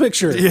title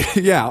picture.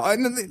 Yeah.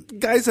 And the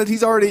guys that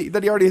he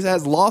already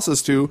has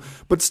losses to,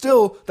 but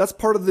still, that's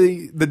part of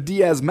the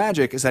Diaz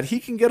magic, is that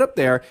he can get up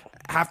there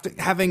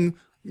having...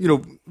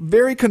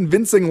 very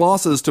convincing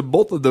losses to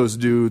both of those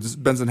dudes,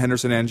 Benson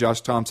Henderson and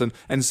Josh Thompson,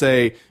 and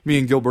say, me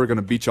and Gilbert are going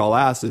to beat y'all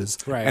asses.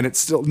 Right. And it's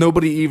still,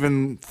 nobody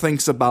even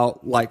thinks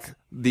about, like,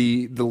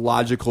 the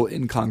logical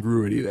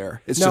incongruity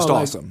there. It's just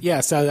awesome.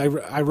 Yes, I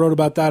wrote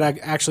about that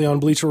actually on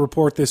Bleacher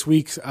Report this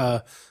week.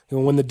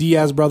 When the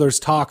Diaz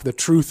brothers talk, the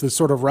truth is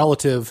sort of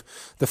relative.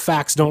 The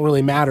facts don't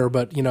really matter,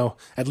 but,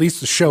 at least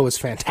the show is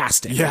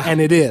fantastic. Yeah.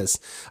 And it is.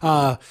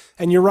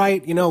 And you're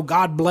right,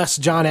 God bless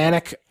John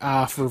Anik,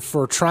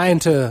 for trying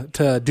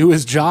to do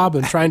his job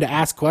and trying to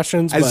ask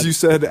questions. As you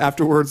said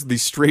afterwards, the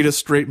straightest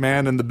straight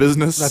man in the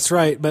business. That's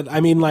right. But I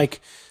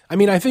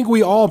think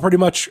we all pretty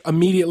much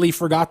immediately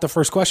forgot the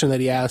first question that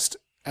he asked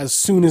as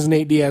soon as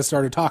Nate Diaz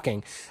started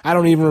talking. I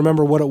don't even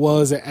remember what it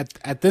was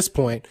at this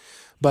point.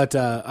 But,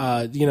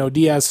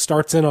 Diaz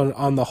starts in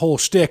on the whole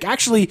shtick.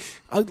 Actually,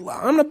 I'm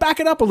going to back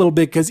it up a little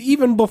bit, because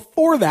even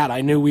before that,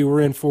 I knew we were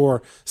in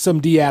for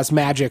some Diaz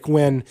magic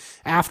when,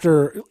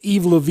 after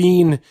Yves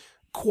Levine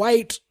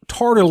quite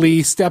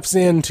tardily steps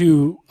in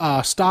to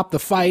stop the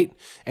fight,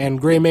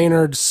 and Gray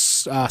Maynard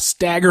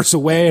staggers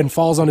away and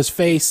falls on his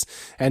face,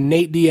 and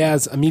Nate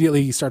Diaz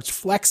immediately starts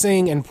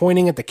flexing and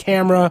pointing at the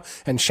camera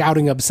and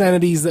shouting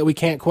obscenities that we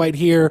can't quite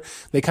hear.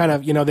 They kind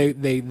of,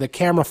 the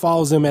camera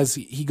follows him as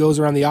he goes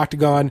around the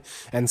octagon,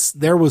 and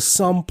there was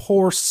some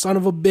poor son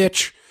of a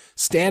bitch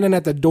standing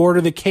at the door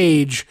to the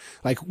cage,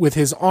 like with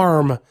his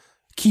arm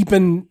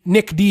keeping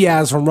Nick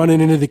Diaz from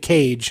running into the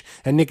cage,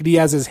 and Nick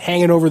Diaz is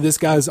hanging over this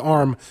guy's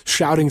arm,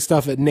 shouting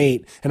stuff at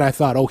Nate. And I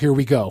thought, oh, here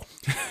we go.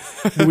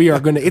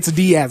 It's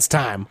Diaz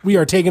time. We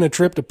are taking a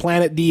trip to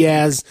Planet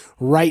Diaz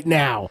right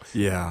now.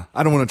 Yeah.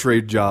 I don't want to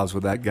trade jobs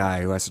with that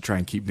guy who has to try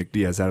and keep Nick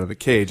Diaz out of the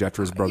cage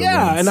after his brother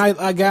wins. And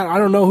I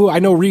don't know who, I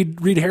know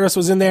Reed Harris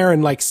was in there,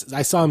 and I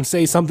saw him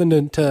say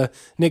something to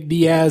Nick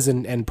Diaz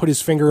and put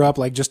his finger up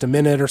like just a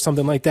minute or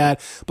something like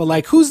that.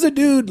 But who's the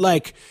dude?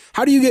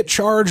 How do you get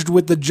charged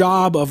with the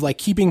job of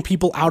keeping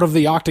people out of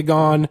the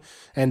octagon,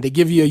 and they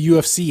give you a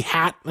UFC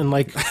hat and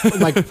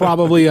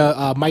probably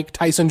a Mike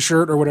Tyson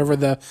shirt or whatever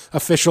the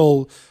official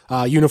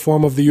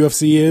uniform of the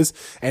UFC is,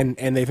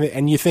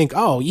 and you think,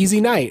 oh, easy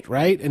night,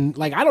 right? And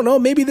I don't know,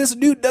 maybe this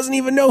dude doesn't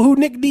even know who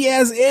Nick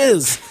Diaz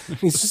is.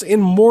 He's just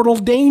in mortal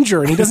danger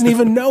and he doesn't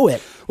even know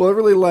it. Well, I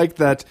really like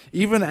that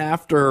even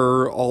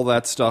after all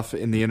that stuff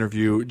in the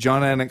interview,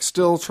 John Anik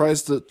still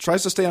tries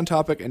to stay on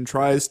topic and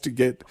tries to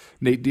get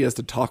Nate Diaz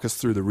to talk us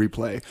through the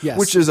replay,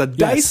 which is a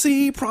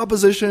dicey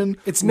proposition.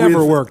 It's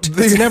never worked.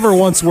 It's never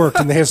once worked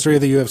in the history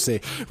of the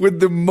UFC. With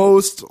the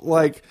most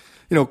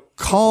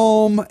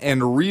calm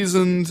and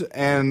reasoned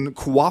and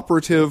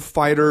cooperative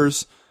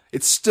fighters,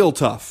 it's still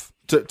tough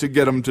to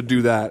get him to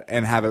do that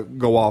and have it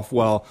go off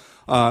well.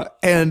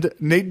 And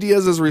Nate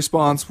Diaz's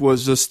response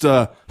was just,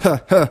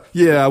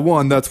 yeah, I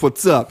won. That's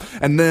what's up.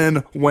 And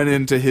then went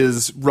into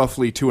his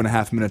roughly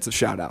 2.5 minutes of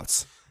shout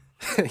outs.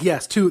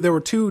 Yes, there were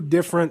 2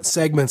 different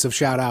segments of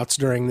shout outs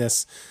during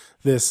this.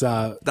 That's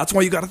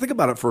why you got to think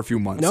about it for a few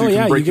months. No, so you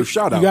yeah, can break your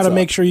shout outs. You got to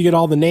make sure you get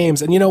all the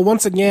names. And,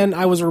 once again,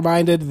 I was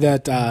reminded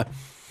that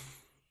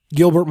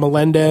Gilbert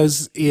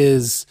Melendez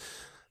is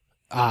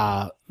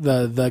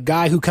the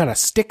guy who kind of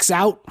sticks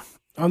out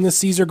on this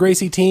Cesar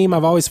Gracie team.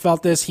 I've always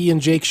felt this. He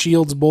and Jake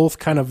Shields both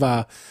kind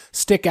of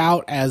stick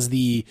out as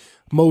the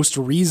most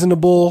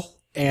reasonable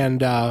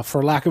and,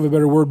 for lack of a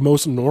better word,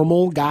 most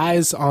normal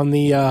guys on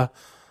the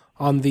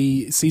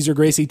Cesar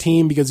Gracie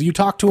team, because you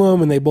talk to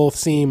them and they both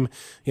seem,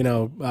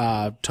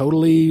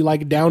 totally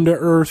like down to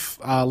earth,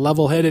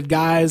 level-headed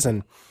guys.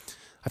 And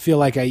I feel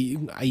like I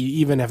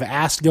even have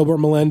asked Gilbert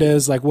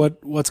Melendez, like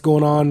what's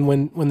going on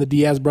when the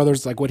Diaz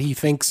brothers, like what he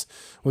thinks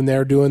when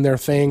they're doing their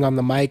thing on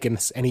the mic. And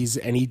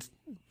he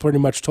pretty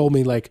much told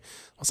me, like,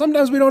 well,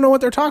 sometimes we don't know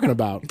what they're talking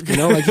about,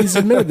 like he's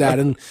admitted that.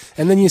 And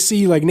then you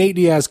see like Nate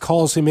Diaz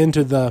calls him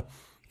into the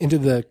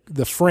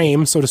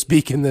frame, so to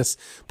speak, in this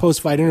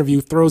post-fight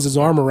interview, throws his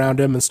arm around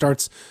him and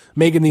starts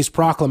making these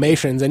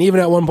proclamations. And even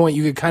at one point,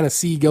 you could kind of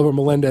see Gilbert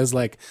Melendez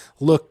like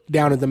look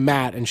down at the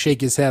mat and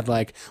shake his head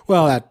like,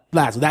 well,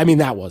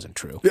 that wasn't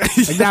true. Like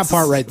that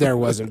part right there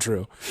wasn't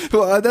true.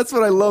 Well, that's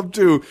what I love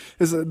too,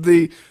 is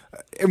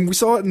and we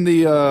saw it in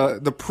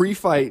the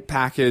pre-fight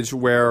package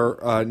where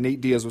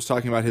Nate Diaz was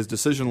talking about his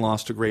decision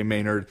loss to Gray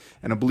Maynard,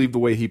 and I believe the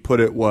way he put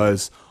it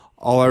was,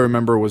 all I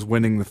remember was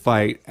winning the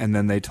fight, and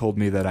then they told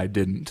me that I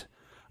didn't.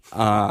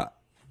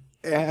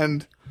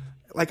 And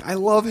like, I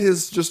love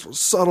his just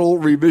subtle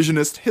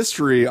revisionist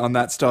history on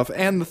that stuff,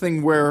 and the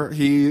thing where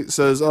he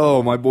says,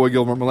 "Oh, my boy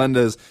Gilbert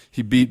Melendez,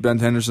 he beat Ben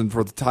Henderson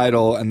for the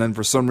title, and then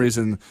for some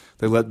reason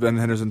they let Ben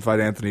Henderson fight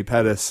Anthony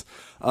Pettis."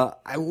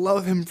 I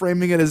love him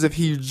framing it as if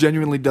he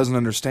genuinely doesn't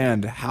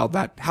understand how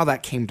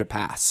that came to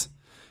pass.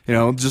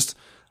 Just.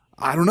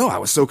 I don't know. I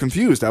was so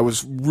confused.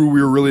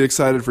 We were really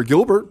excited for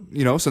Gilbert,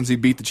 since he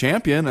beat the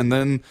champion, and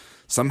then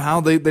somehow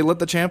they let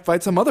the champ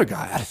fight some other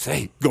guy. I'd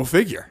say, go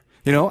figure.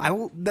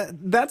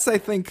 That's I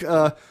think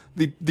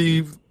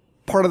the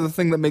part of the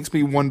thing that makes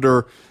me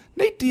wonder.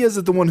 Nate Diaz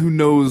is the one who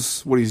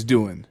knows what he's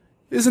doing,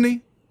 isn't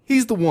he?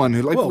 He's the one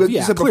who, like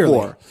you said clearly.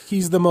 Before,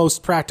 he's the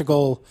most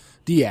practical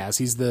Diaz.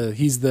 He's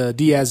the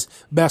Diaz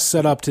best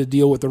set up to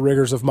deal with the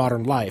rigors of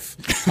modern life.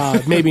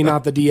 Maybe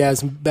not the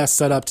Diaz best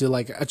set up to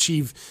like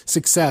achieve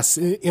success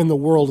in the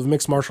world of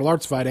mixed martial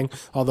arts fighting.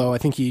 Although I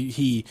think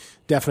he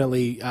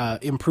definitely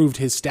improved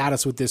his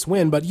status with this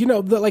win. But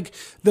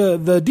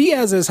the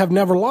Diazes have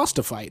never lost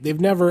a fight.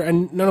 They've never,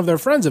 and none of their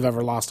friends have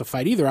ever lost a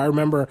fight either.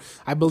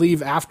 I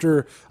believe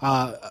after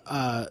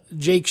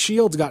Jake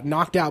Shields got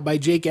knocked out by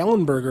Jake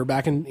Ellenberger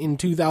back in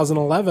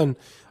 2011.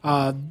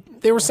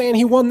 They were saying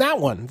he won that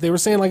one. They were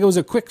saying like it was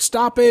a quick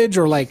stoppage,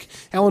 or like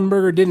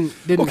Ellenberger didn't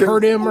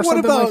hurt him or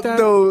something like that. What about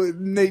though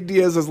Nate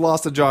Diaz has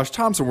lost to Josh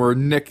Thompson, where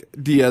Nick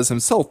Diaz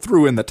himself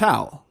threw in the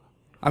towel?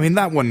 I mean,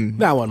 that one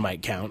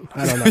might count.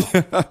 I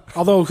don't know.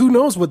 Although who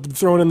knows what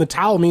throwing in the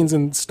towel means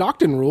in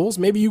Stockton rules?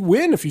 Maybe you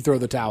win if you throw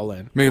the towel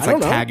in. Maybe it's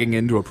like tagging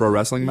into a pro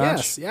wrestling match.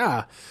 Yes,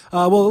 yeah.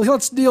 Well,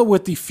 let's deal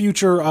with the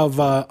future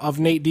of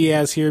Nate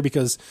Diaz here,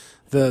 because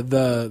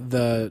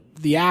the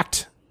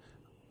act.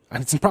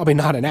 And it's probably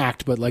not an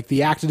act, but like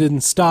the act didn't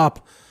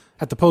stop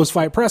at the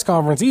post-fight press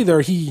conference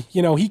either. He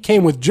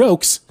came with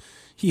jokes.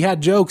 He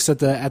had jokes at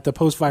the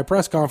post-fight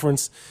press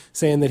conference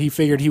saying that he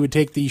figured he would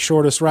take the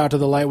shortest route to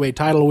the lightweight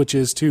title, which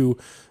is to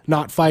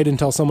not fight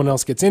until someone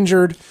else gets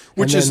injured.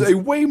 Which is a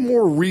way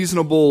more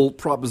reasonable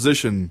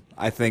proposition,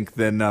 I think,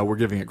 than we're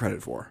giving it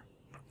credit for.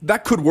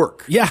 That could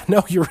work. Yeah,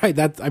 no, you're right.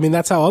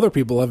 That's how other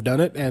people have done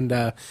it. And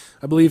I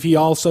believe he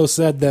also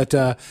said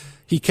that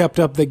he kept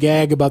up the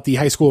gag about the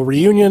high school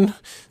reunion,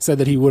 said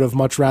that he would have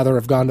much rather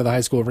have gone to the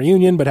high school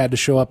reunion, but had to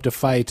show up to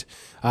fight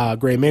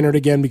Gray Maynard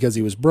again because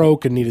he was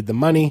broke and needed the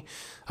money.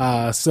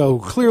 So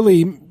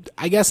clearly,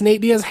 I guess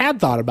Nate Diaz had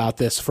thought about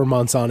this for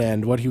months on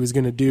end, what he was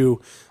going to do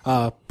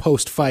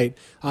post-fight.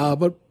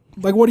 But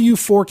like, what do you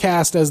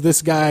forecast as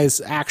this guy's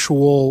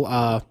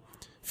actual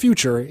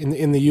future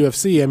in the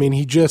UFC? I mean,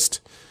 he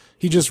just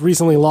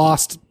recently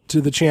lost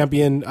to the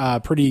champion,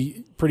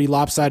 pretty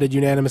lopsided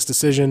unanimous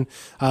decision,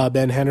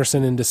 Ben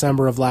Henderson, in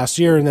December of last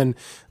year, and then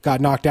got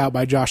knocked out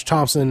by Josh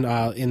Thompson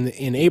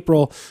in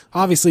April.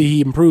 Obviously, he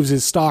improves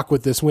his stock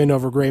with this win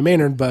over Gray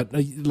Maynard, but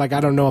I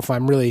don't know if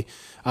I'm really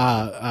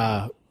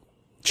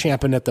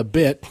champing at the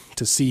bit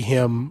to see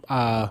him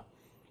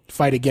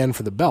fight again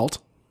for the belt.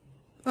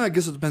 I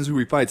guess it depends who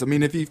he fights. I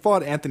mean, if he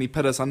fought Anthony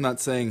Pettis, I'm not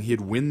saying he'd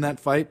win that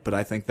fight, but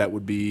I think that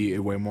would be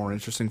a way more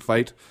interesting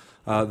fight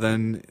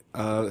than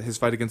his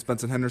fight against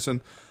Benson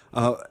Henderson.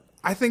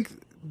 I think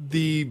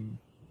the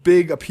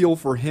big appeal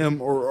for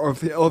him or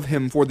of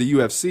him for the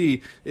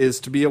UFC is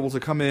to be able to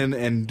come in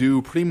and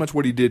do pretty much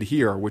what he did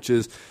here, which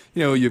is,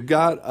 you've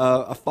got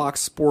a Fox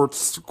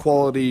Sports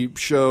quality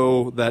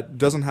show that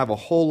doesn't have a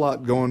whole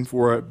lot going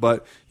for it,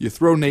 but you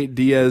throw Nate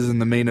Diaz in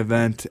the main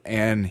event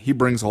and he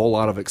brings a whole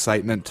lot of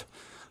excitement,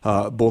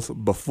 both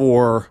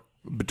before,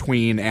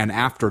 between, and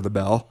after the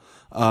bell.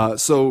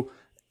 So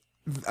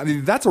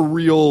that's a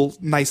real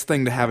nice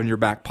thing to have in your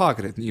back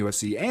pocket at the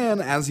UFC.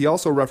 And as he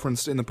also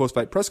referenced in the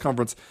post-fight press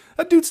conference,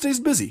 that dude stays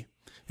busy.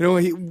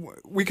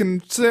 We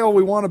can say all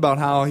we want about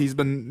how he's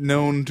been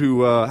known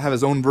to have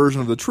his own version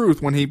of the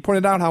truth. When he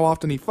pointed out how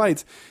often he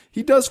fights,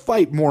 he does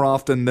fight more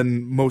often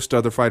than most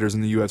other fighters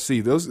in the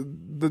UFC.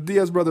 The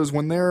Diaz brothers,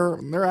 when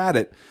they're at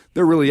it,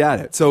 they're really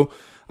at it. So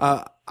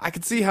I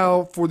could see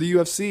how for the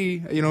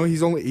UFC,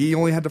 he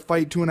only had to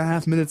fight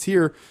 2.5 minutes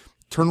here.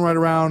 Turn right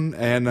around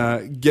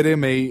and get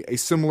him a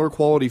similar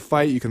quality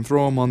fight. You can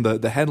throw him on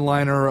the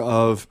headliner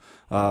of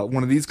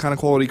one of these kind of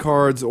quality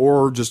cards,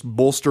 or just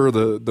bolster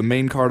the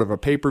main card of a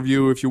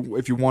pay-per-view if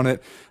you want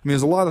it. I mean,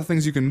 there's a lot of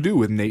things you can do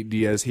with Nate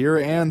Diaz here,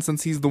 and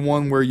since he's the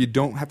one where you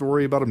don't have to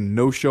worry about him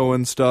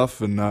no-showing stuff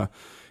and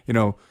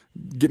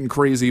getting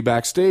crazy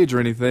backstage or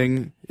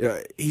anything,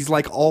 he's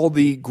like all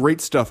the great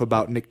stuff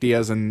about Nick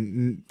Diaz,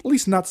 and at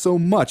least not so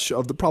much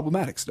of the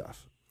problematic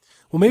stuff.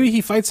 Well, maybe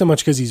he fights so much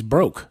because he's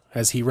broke,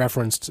 as he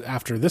referenced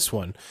after this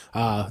one.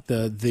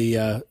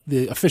 The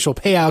official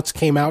payouts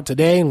came out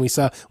today, and we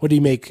saw, what did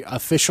he make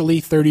officially?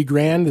 30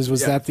 grand?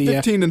 Was that the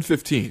 15 and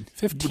 15?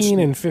 15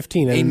 and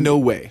 15. Ain't no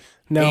way.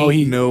 No,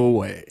 no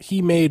way.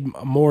 He made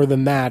more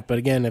than that, but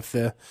again, if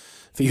the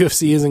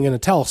UFC isn't going to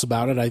tell us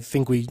about it, I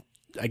think we,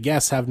 I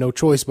guess, have no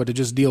choice but to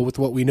just deal with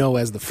what we know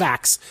as the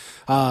facts.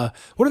 What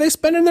are they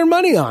spending their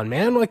money on,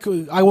 man?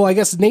 I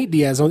guess Nate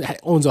Diaz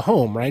owns a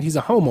home, right? He's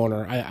a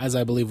homeowner, as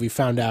I believe we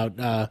found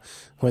out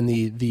when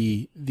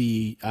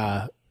the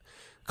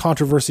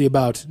controversy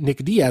about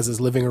Nick Diaz's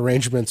living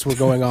arrangements were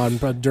going on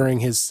during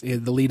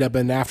the lead up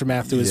and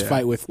aftermath to his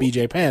fight with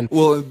BJ Penn.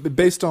 Well,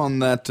 based on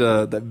that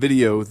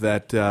video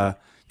that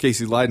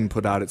Casey Leiden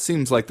put out, it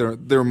seems like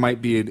there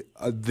might be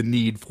the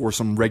need for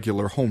some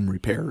regular home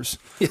repairs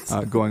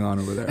going on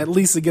over there. At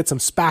least to get some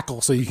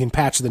spackle so you can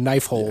patch the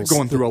knife holes.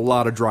 Going through a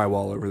lot of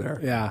drywall over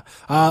there. Yeah.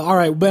 All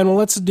right, Ben, well,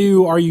 let's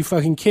do Are You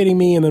Fucking Kidding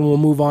Me? And then we'll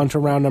move on to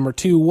round number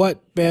 2.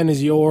 What, Ben,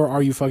 is your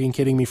Are You Fucking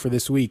Kidding Me for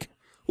this week?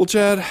 Well,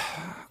 Chad,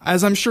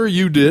 as I'm sure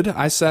you did,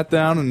 I sat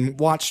down and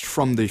watched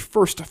from the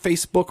first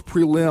Facebook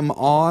prelim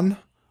on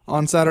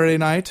Saturday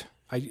night.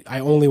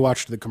 I only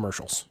watched the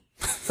commercials.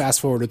 Fast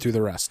forwarded through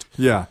the rest.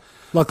 Yeah.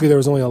 Luckily, there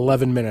was only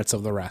 11 minutes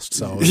of the rest,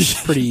 so it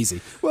was pretty easy.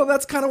 Well,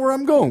 that's kind of where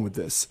I'm going with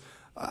this.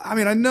 I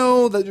mean, I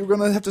know that you're going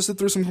to have to sit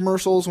through some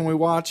commercials when we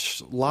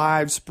watch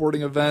live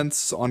sporting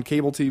events on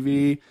cable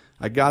TV.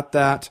 I got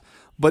that.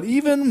 But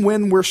even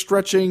when we're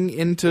stretching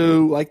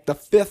into like the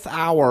 5th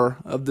hour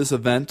of this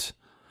event,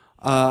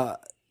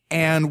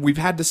 and we've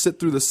had to sit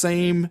through the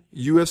same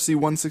UFC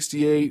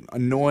 168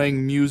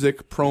 annoying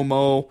music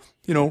promo,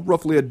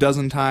 roughly a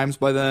dozen times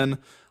by then.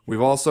 We've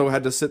also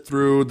had to sit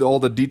through all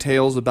the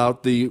details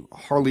about the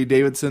Harley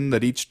Davidson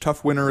that each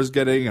tough winner is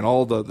getting and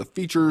all the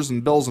features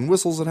and bells and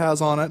whistles it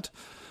has on it,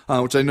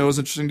 which I know is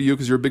interesting to you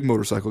because you're a big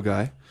motorcycle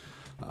guy.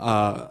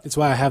 It's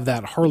why I have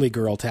that Harley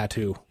girl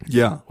tattoo.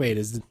 Yeah. Wait,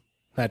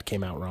 that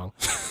came out wrong.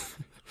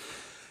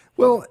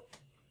 Well,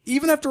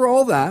 even after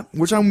all that,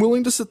 which I'm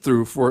willing to sit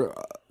through for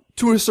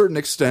to a certain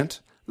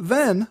extent,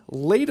 then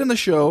late in the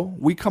show,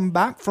 we come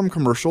back from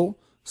commercial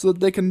so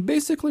that they can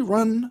basically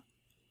run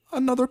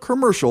another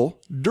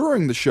commercial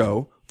during the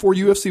show for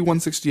UFC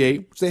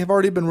 168, which they have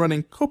already been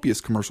running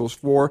copious commercials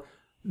for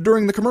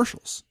during the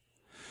commercials.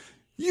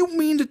 You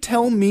mean to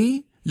tell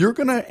me you're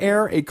going to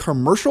air a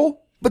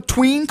commercial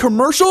between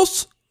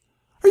commercials?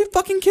 Are you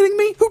fucking kidding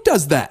me? Who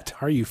does that?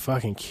 Are you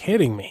fucking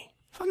kidding me?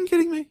 Fucking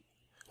kidding me?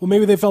 Well,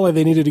 maybe they felt like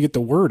they needed to get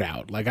the word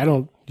out.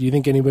 Do you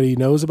think anybody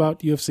knows about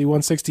UFC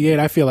 168?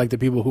 I feel like the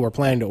people who are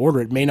planning to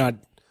order it may not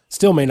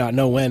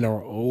know when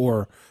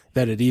or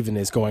that it even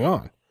is going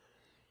on.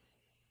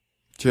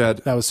 Chad.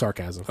 That was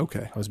sarcasm.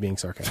 Okay. I was being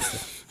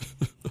sarcastic.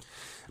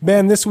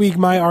 Ben, this week,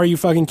 my Are You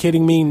Fucking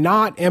Kidding Me?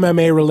 Not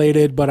MMA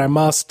related, but I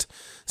must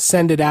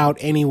send it out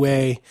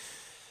anyway.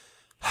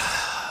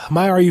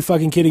 My Are You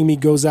Fucking Kidding Me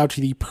goes out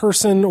to the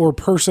person or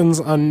persons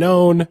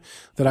unknown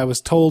that I was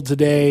told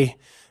today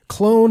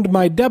cloned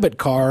my debit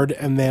card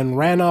and then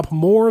ran up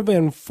more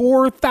than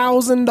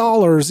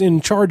 $4,000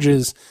 in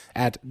charges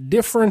at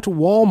different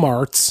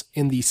Walmarts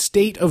in the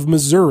state of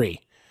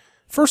Missouri.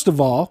 First of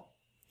all,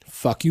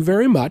 fuck you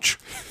very much.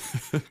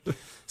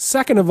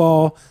 Second of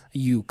all,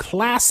 you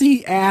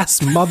classy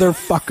ass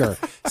motherfucker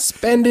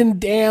spending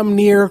damn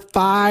near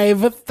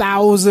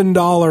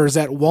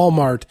 $5,000 at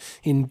Walmart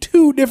in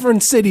 2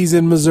 different cities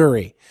in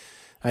Missouri.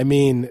 I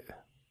mean,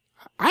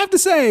 I have to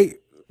say,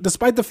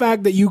 despite the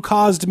fact that you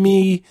caused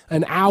me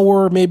an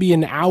hour, maybe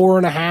an hour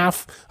and a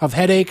half of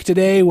headache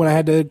today when I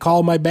had to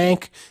call my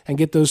bank and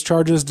get those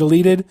charges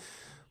deleted,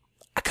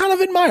 I kind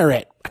of admire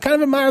it. I kind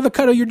of admire the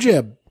cut of your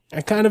jib. I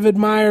kind of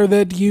admire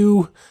that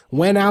you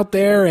went out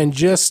there and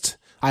just,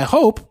 I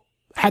hope,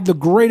 had the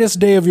greatest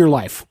day of your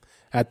life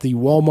at the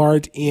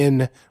Walmart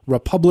in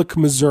Republic,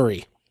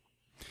 Missouri.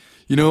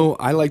 You know,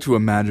 I like to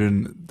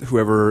imagine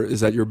whoever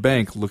is at your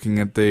bank looking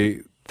at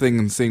the thing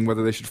and seeing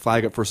whether they should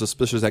flag it for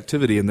suspicious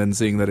activity and then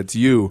seeing that it's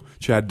you,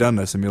 Chad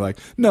Dundas, and be like,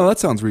 no, that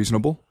sounds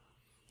reasonable.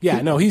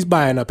 Yeah, no, he's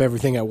buying up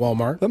everything at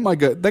Walmart.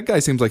 That guy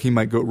seems like he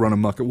might go run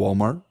amok at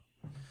Walmart.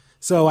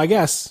 So I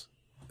guess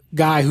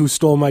guy who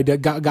stole my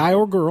guy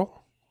or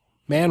girl,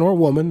 man or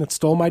woman that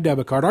stole my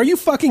debit card. Are you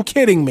fucking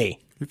kidding me?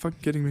 Are you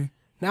fucking kidding me?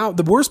 Now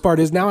the worst part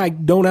is now I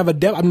don't have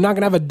I'm not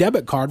gonna have a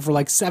debit card for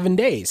like 7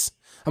 days.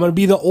 I'm gonna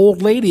be the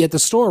old lady at the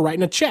store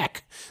writing a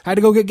check. I had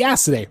to go get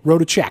gas today.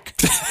 Wrote a check.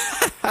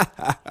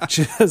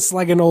 Just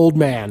like an old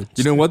man.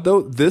 You know what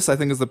though? This I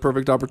think is the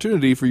perfect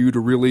opportunity for you to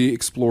really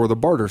explore the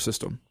barter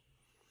system.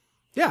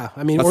 Yeah,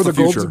 I mean, That's or the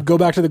the gold. future. Go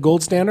back to the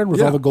gold standard with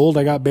Yeah. all the gold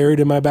I got buried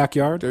in my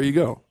backyard. There you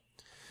go.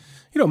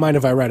 You don't mind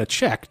if I write a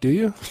check, do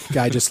you?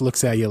 Guy just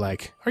looks at you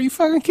like, are you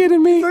fucking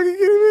kidding me? Fucking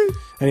kidding me?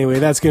 Anyway,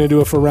 that's going to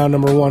do it for round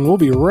number 1. We'll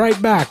be right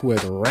back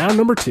with round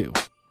number 2.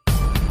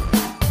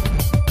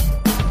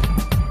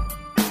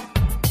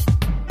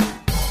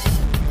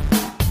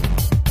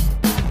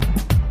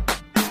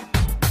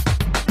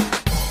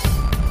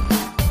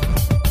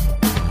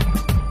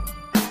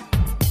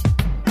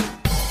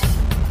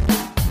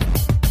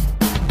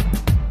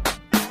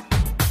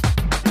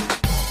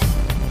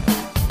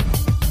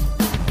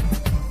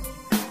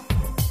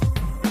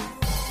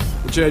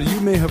 Jed,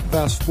 you may have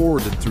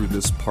fast-forwarded through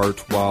this part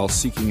while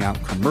seeking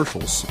out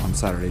commercials on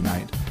Saturday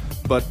night,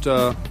 but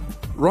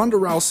Ronda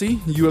Rousey,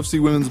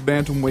 UFC Women's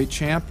Bantamweight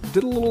champ,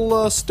 did a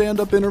little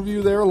stand-up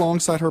interview there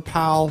alongside her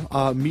pal,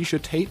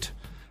 Miesha Tate,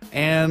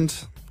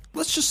 and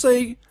let's just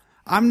say,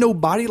 I'm no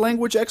body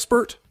language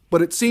expert,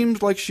 but it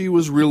seemed like she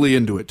was really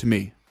into it to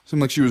me. It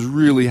seemed like she was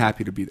really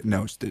happy to be there.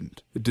 No, it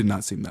didn't. It did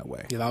not seem that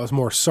way. Yeah, that was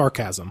more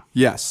sarcasm.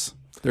 Yes,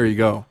 there you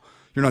go.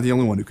 You're not the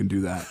only one who can do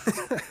that.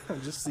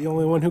 I'm just the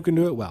only one who can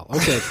do it well.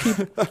 Okay,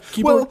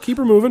 keep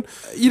her moving.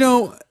 You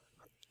know,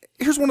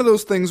 here's one of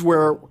those things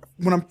where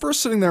when I'm first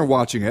sitting there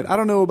watching it, I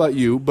don't know about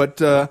you,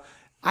 but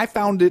I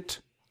found it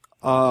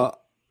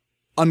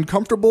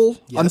uncomfortable,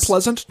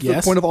 unpleasant, to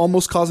the point of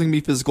almost causing me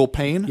physical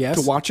pain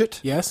to watch it.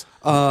 Yes.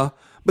 But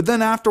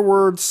then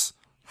afterwards,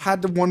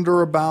 had to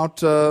wonder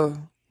about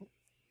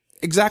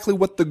exactly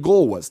what the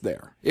goal was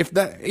there. If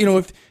that, you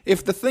know,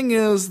 if the thing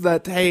is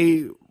that,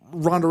 hey,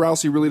 Ronda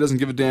Rousey really doesn't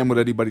give a damn what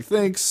anybody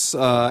thinks,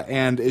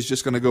 and is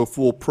just going to go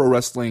full pro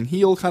wrestling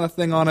heel kind of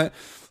thing on it,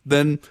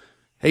 then,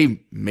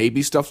 hey,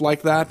 maybe stuff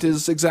like that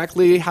is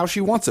exactly how she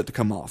wants it to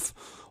come off.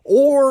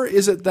 Or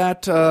is it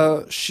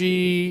that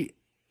she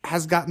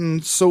has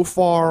gotten so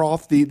far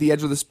off the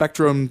edge of the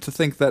spectrum to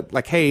think that,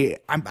 like, hey,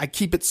 I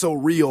keep it so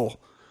real,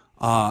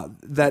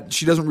 that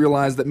she doesn't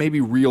realize that maybe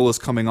real is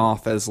coming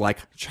off as, like,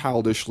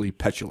 childishly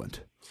petulant.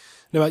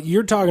 Now,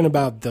 you're talking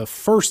about the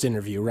first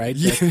interview, right?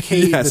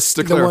 Yes,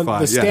 to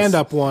clarify, the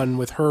stand-up one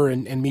with her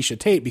and Miesha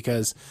Tate,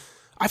 because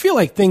I feel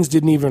like things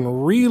didn't even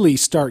really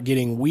start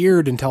getting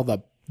weird until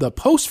the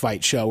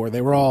post-fight show where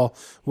Rousey,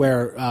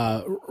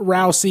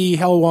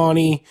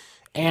 Helwani,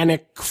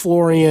 Anik,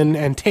 Florian,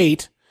 and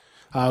Tate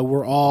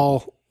were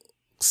all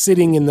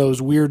sitting in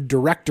those weird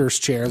director's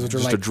chairs, which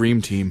just are like a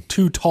dream team,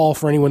 too tall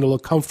for anyone to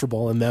look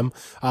comfortable in them.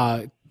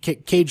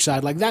 Cage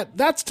side, like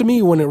that's to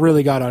me when it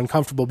really got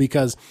uncomfortable,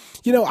 because,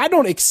 you know, I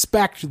don't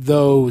expect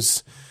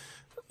those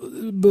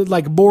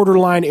like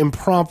borderline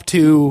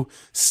impromptu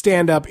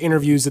stand-up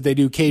interviews that they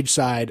do cage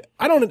side.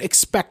 I don't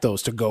expect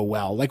those to go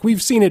well. Like,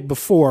 we've seen it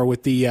before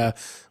with the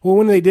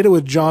when they did it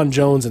with John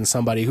Jones and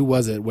somebody. Who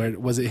was it? Where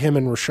was it? Him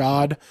and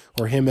Rashad,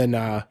 or him and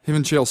Chael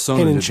Sonnen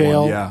him and did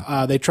Chael. one,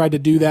 yeah. They tried to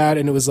do that,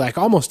 and it was like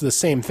almost the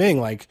same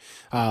thing. Like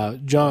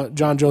John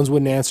Jones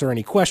wouldn't answer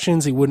any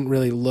questions. He wouldn't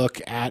really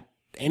look at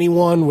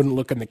anyone, wouldn't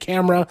look in the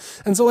camera.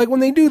 And so, like,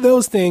 when they do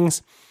those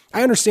things,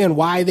 I understand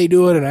why they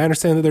do it, and I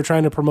understand that they're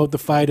trying to promote the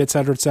fight, et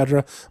cetera, et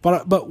cetera.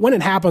 But when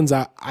it happens,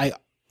 I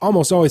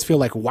almost always feel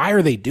like, why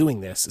are they doing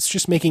this? It's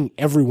just making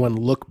everyone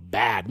look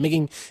bad,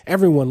 making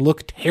everyone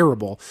look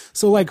terrible.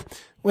 So, like,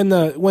 when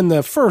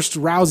the first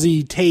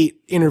Rousey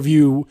Tate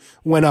interview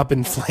went up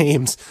in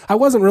flames, I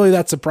wasn't really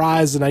that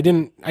surprised, and I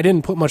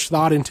didn't put much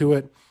thought into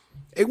it.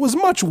 It was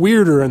much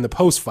weirder in the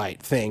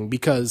post-fight thing,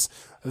 because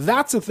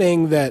that's a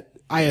thing that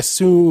I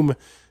assume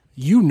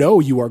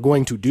you are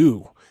going to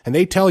do. And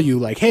they tell you,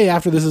 like, hey,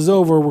 after this is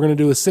over, we're going to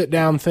do a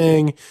sit-down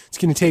thing. It's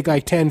going to take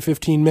like 10,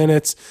 15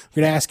 minutes.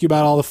 We're going to ask you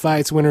about all the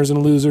fights, winners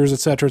and losers, et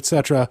cetera, et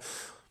cetera.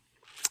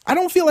 I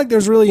don't feel like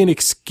there's really an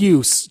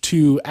excuse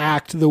to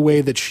act the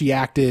way that she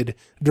acted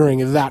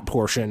during that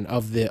portion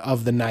of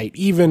the night,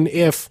 even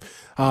if,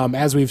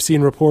 as we've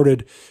seen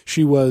reported,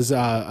 she was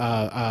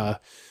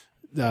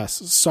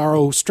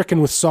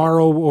stricken with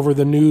sorrow over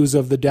the news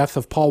of the death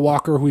of Paul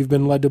Walker, who we've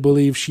been led to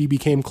believe she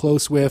became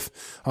close with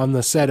on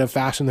the set of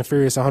Fast and the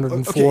Furious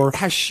 104. Okay.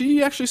 Has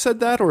she actually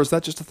said that, or is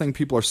that just a thing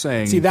people are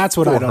saying? See, that's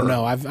what I don't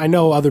know. I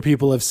know other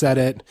people have said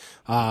it.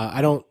 I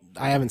don't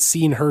haven't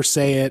seen her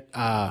say it.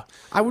 I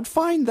would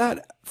find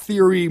that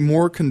theory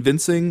more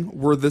convincing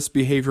were this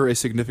behavior a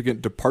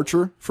significant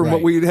departure from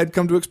what we had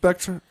come to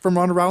expect from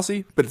Ronda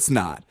Rousey, but it's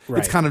not. Right.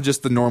 It's kind of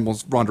just the normal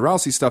Ronda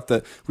Rousey stuff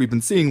that we've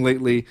been seeing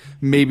lately,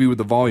 maybe with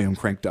the volume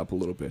cranked up a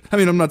little bit. I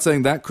mean, I'm not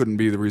saying that couldn't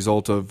be the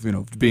result of,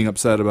 being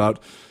upset about,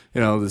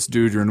 this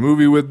dude you're in a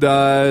movie with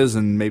dies,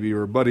 and maybe you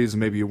were buddies and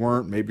maybe you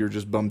weren't. Maybe you're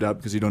just bummed out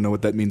because you don't know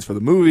what that means for the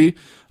movie.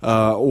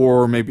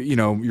 Or maybe,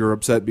 you're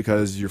upset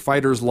because your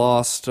fighters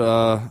lost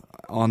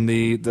on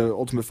the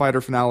Ultimate Fighter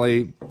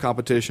finale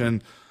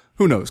competition.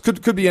 Who knows?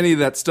 Could be any of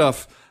that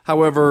stuff.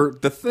 However,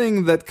 the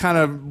thing that kind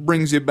of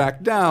brings you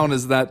back down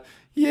is that,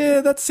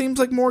 that seems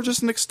like more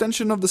just an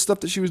extension of the stuff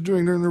that she was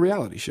doing during the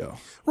reality show.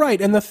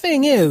 Right, and the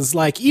thing is,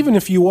 even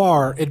if you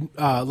are,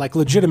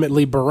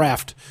 legitimately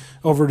bereft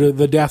over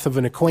the death of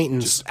an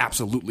acquaintance. Just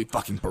absolutely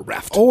fucking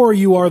bereft. Or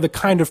you are the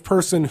kind of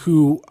person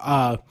who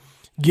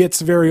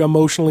gets very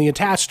emotionally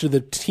attached to the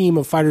team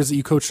of fighters that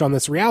you coached on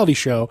this reality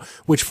show,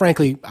 which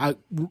frankly,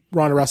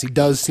 Ronda Rousey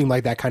does seem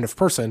like that kind of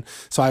person.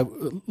 So I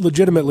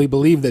legitimately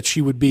believe that she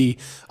would be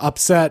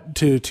upset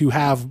to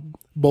have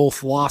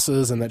both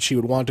losses and that she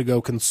would want to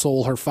go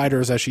console her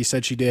fighters as she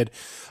said she did.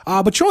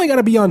 But you only got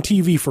to be on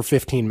TV for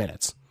 15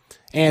 minutes.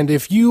 And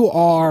if you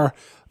are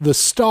the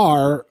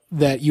star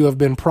that you have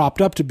been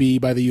propped up to be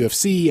by the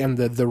UFC, and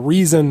the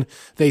reason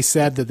they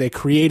said that they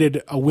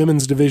created a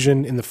women's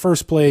division in the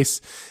first place,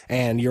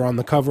 and you're on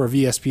the cover of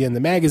ESPN, the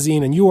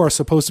magazine, and you are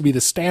supposed to be the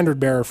standard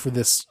bearer for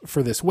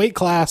this weight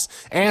class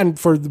and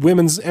for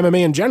women's MMA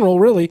in general,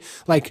 really,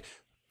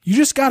 you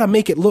just got to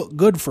make it look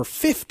good for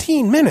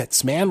 15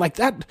 minutes, man.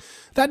 That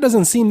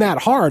doesn't seem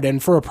that hard.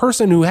 And for a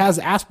person who has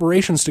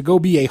aspirations to go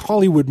be a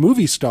Hollywood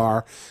movie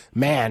star,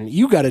 man,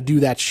 you got to do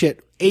that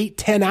shit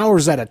 8-10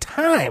 hours at a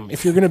time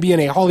if you're going to be in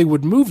a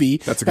Hollywood movie.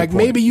 That's a good point.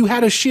 Maybe you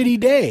had a shitty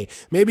day.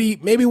 Maybe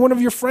one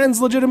of your friends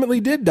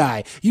legitimately did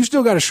die. You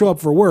still got to show up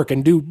for work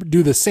and do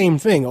the same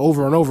thing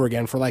over and over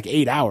again for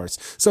 8 hours.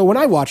 So when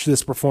I watched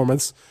this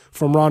performance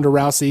from Ronda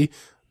Rousey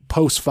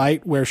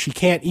post-fight, where she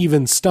can't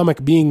even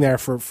stomach being there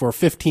for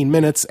 15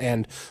 minutes,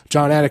 and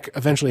John Anik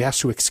eventually has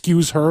to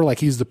excuse her like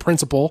he's the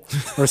principal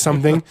or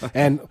something.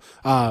 And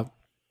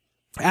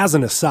as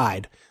an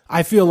aside,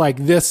 I feel like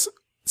this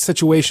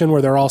situation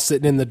where they're all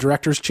sitting in the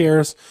director's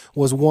chairs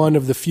was one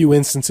of the few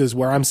instances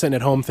where I'm sitting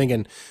at home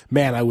thinking,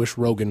 man, I wish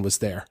Rogan was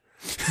there.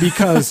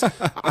 Because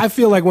I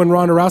feel like when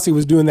Ronda Rousey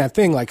was doing that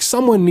thing,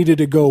 someone needed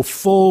to go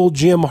full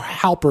Jim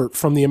Halpert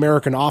from The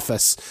American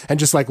Office and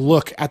just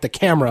look at the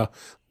camera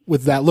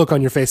with that look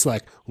on your face,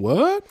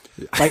 what?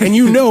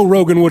 And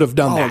Rogan would have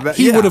done that.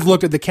 He would have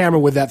looked at the camera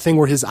with that thing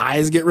where his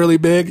eyes get really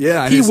big.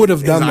 Yeah, he would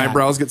have done that. His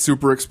eyebrows get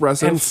super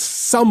expressive. And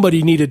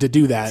somebody needed to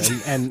do that.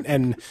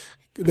 And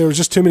there was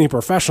just too many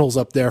professionals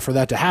up there for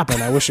that to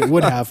happen. I wish it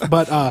would have.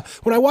 But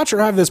when I watch her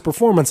have this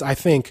performance, I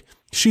think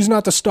she's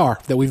not the star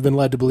that we've been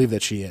led to believe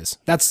that she is.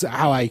 That's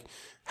how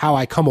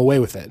I come away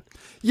with it.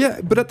 Yeah,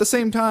 but at the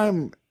same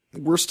time,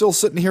 we're still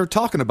sitting here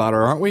talking about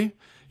her, aren't we?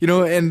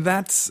 And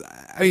that's,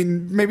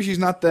 maybe she's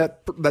not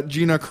that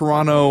Gina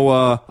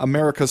Carano,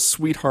 America's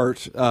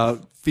sweetheart,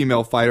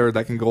 female fighter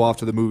that can go off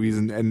to the movies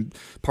and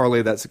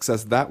parlay that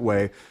success that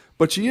way.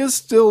 But she is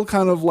still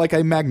kind of like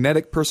a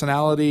magnetic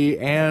personality,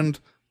 and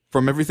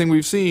from everything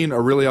we've seen, a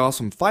really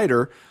awesome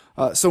fighter.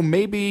 So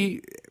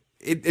maybe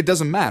it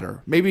doesn't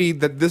matter. Maybe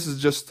that this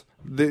is just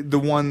the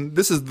one,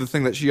 this is the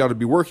thing that she ought to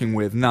be working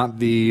with, not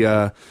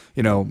the,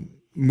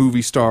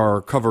 movie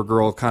star cover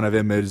girl kind of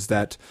image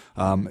that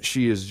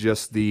she is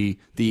just the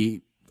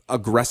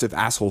aggressive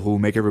asshole who will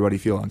make everybody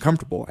feel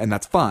uncomfortable, and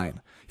that's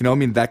fine.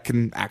 That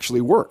can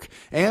actually work.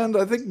 And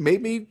I think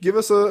maybe give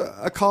us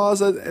a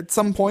cause at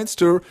some points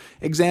to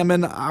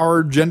examine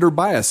our gender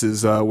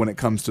biases when it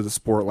comes to the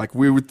sport.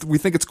 We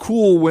think it's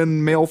cool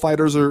when male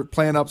fighters are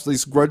playing up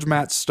these grudge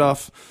match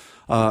stuff,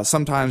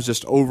 sometimes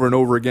just over and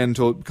over again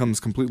until it becomes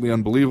completely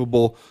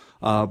unbelievable.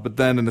 But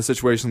then in the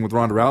situation with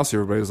Ronda Rousey,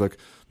 everybody's like,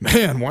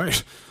 man,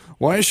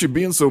 why is she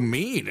being so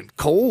mean and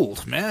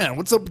cold? Man,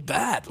 what's up with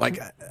that?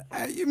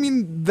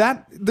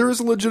 That there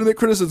is a legitimate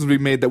criticism to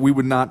be made that we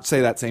would not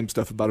say that same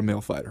stuff about a male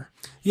fighter.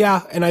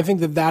 Yeah, and I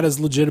think that is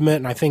legitimate,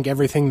 and I think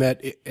everything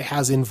that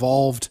has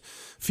involved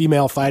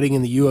female fighting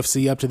in the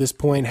UFC up to this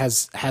point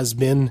has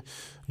been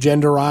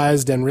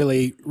genderized and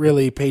really,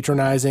 really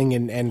patronizing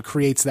and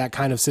creates that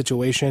kind of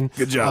situation.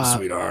 Good job,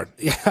 sweetheart.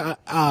 Yeah,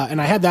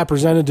 and I had that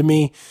presented to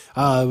me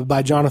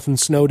by Jonathan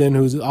Snowden,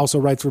 who also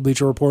writes for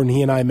Bleacher Report, and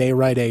he and I may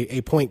write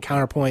a point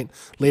counterpoint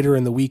later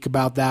in the week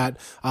about that.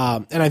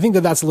 And I think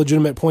that that's a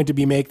legitimate point to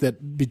be made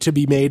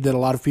that a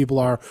lot of people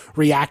are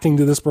reacting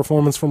to this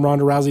performance from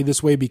Ronda Rousey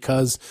this way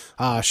because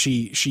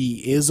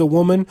she is a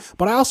woman.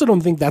 But I also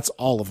don't think that's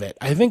all of it.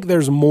 I think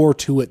there's more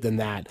to it than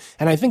that.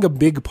 And I think a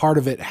big part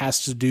of it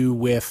has to do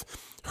with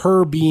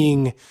her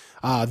being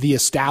the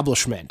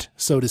establishment,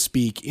 so to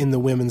speak, in the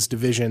women's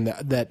division,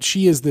 that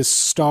she is this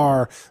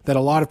star that a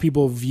lot of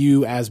people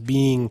view as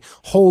being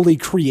wholly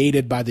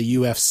created by the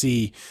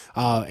UFC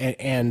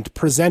and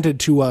presented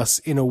to us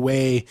in a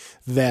way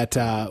that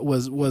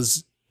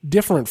was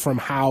different from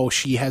how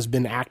she has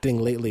been acting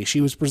lately.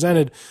 She was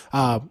presented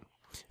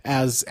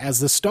as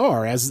the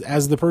star,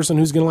 as the person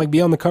who's going to like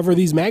be on the cover of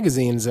these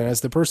magazines, and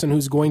as the person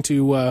who's going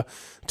to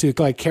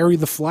like carry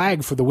the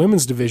flag for the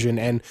women's division.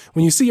 And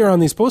when you see her on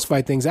these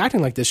post-fight things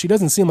acting like this, she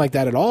doesn't seem like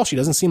that at all. She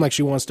doesn't seem like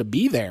she wants to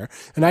be there.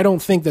 And I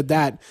don't think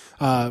that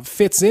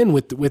fits in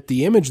with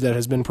the image that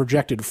has been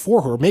projected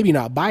for her. Maybe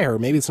not by her.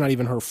 Maybe it's not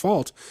even her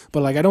fault.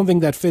 But like, I don't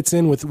think that fits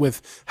in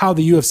with how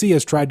the UFC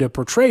has tried to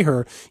portray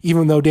her,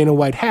 even though Dana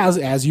White has,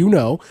 as you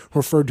know,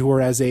 referred to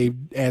her as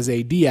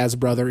a Diaz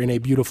brother in a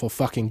beautiful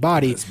fucking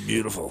body.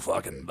 Beautiful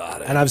fucking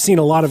body. And I've seen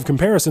a lot of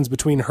comparisons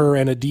between her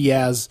and a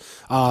Diaz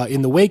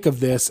in the wake of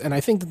this, and I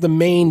think that the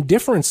main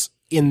difference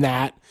in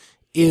that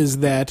is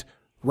that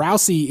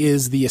Rousey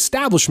is the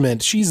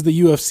establishment. She's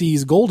the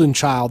UFC's golden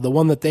child, the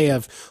one that they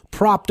have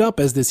propped up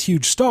as this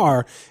huge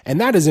star,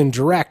 and that is in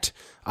direct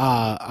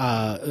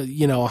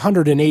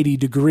 180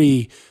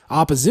 degree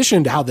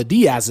opposition to how the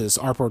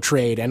Diazes are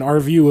portrayed. And our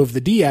view of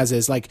the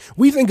Diazes, like,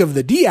 we think of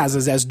the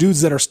Diazes as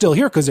dudes that are still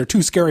here because they're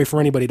too scary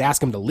for anybody to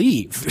ask them to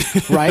leave,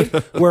 right?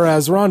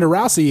 Whereas Ronda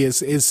Rousey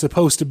is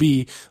supposed to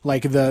be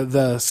like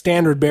the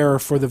standard bearer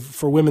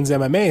for women's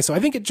MMA. So I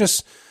think it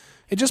just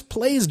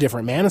plays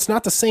different, man. It's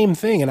not the same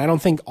thing. And I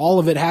don't think all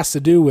of it has to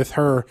do with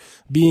her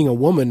being a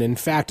woman. In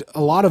fact,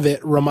 a lot of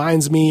it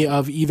reminds me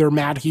of either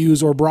Matt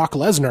Hughes or Brock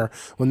Lesnar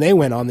when they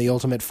went on The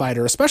Ultimate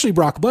Fighter, especially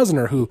Brock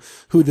Lesnar,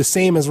 who the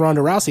same as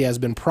Ronda Rousey has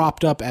been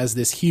propped up as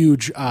this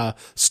huge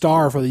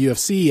star for the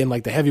UFC and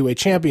like the heavyweight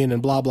champion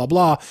and blah, blah,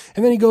 blah.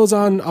 And then he goes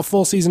on a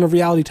full season of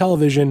reality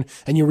television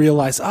and you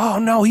realize, oh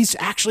no, he's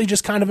actually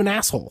just kind of an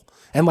asshole.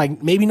 And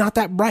like, maybe not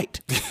that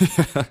bright.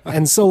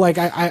 And so like,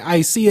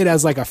 I see it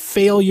as like a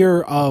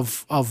failure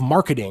of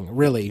marketing,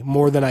 really,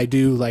 more than I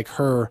do like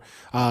her,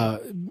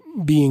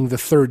 being the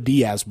third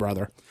Diaz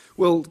brother.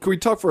 Well, can we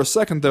talk for a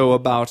second, though,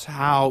 about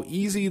how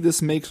easy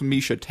this makes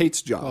Miesha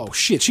Tate's job? Oh,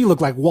 shit. She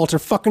looked like Walter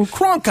fucking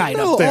Cronkite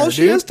up there, all dude.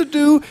 she has to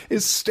do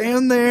is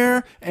stand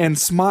there and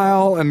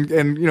smile and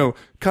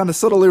kind of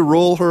subtly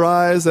roll her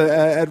eyes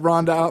at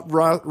Ronda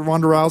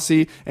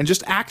Rousey and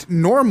just act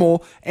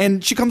normal,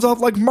 and she comes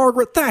off like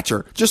Margaret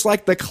Thatcher, just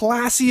like the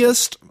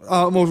classiest,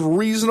 most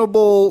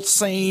reasonable,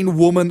 sane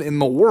woman in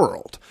the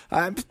world.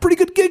 Pretty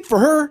good gig for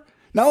her.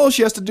 Now all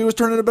she has to do is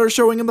turn in a better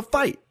showing in the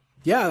fight.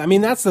 Yeah, I mean,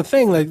 that's the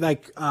thing.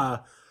 Like,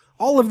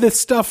 all of this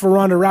stuff for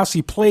Ronda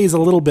Rousey plays a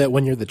little bit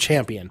when you're the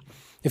champion.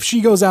 If she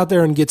goes out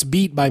there and gets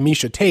beat by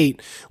Miesha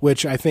Tate,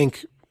 which I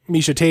think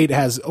Miesha Tate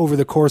has, over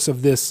the course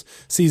of this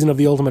season of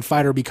The Ultimate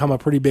Fighter, become a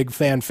pretty big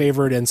fan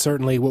favorite, and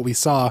certainly what we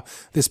saw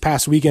this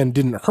past weekend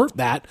didn't hurt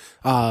that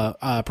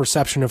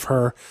perception of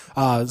her.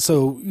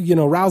 So,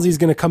 Rousey's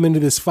going to come into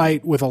this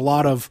fight with a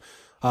lot of,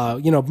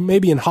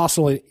 maybe in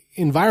hostile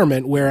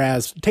environment,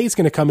 whereas Tate's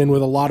going to come in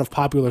with a lot of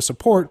popular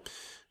support.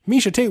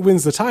 Miesha Tate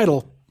wins the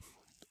title.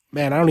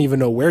 Man, I don't even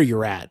know where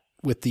you're at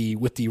with the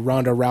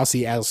Ronda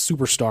Rousey as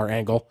superstar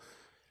angle.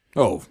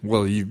 Oh,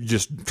 well, you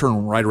just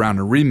turn right around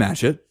and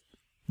rematch it.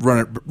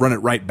 Run it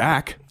right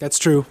back. That's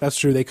true.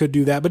 They could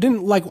do that. But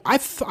I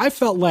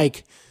felt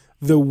like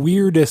the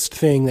weirdest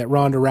thing that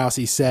Ronda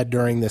Rousey said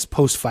during this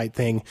post-fight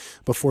thing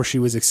before she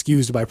was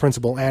excused by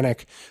Principal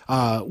Anik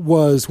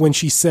was when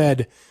she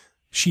said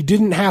she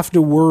didn't have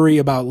to worry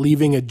about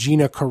leaving a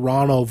Gina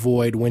Carano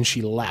void when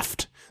she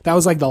left. That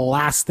was like the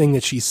last thing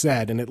that she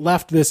said, and it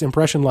left this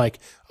impression like,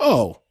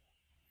 oh,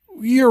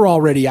 you're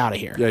already out of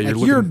here. Yeah,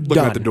 you're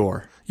looking at the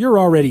door. You're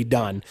already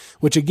done.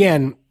 Which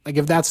again, like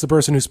if that's the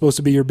person who's supposed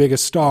to be your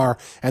biggest star,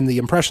 and the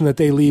impression that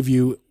they leave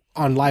you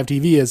on live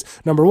TV is,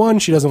 number one,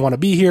 she doesn't want to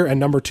be here, and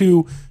number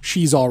two,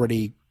 she's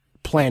already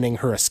planning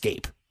her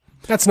escape.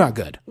 That's not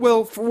good.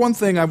 Well, for one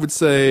thing, I would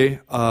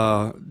say,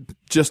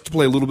 just to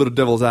play a little bit of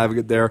devil's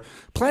advocate there,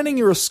 planning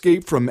your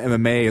escape from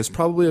MMA is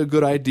probably a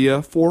good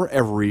idea for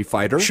every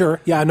fighter.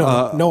 Sure. Yeah,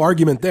 no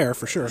argument there,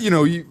 for sure.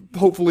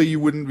 Hopefully you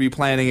wouldn't be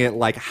planning it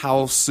like,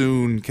 how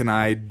soon can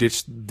I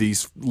ditch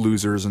these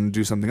losers and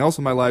do something else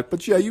in my life?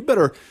 But yeah, you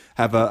better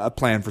have a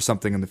plan for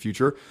something in the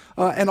future.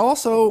 And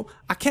also,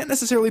 I can't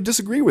necessarily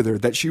disagree with her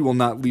that she will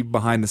not leave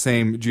behind the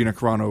same Gina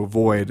Carano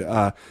void.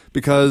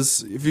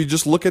 Because if you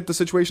just look at the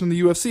situation in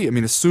the UFC, I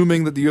mean,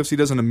 assuming that the UFC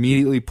doesn't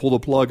immediately pull the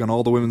plug on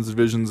all the women's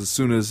divisions as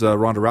soon as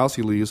Ronda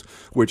Rousey leaves,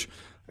 which,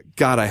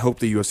 God, I hope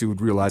the UFC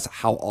would realize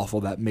how awful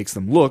that makes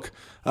them look.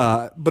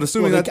 But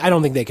assuming I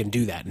don't think they can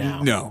do that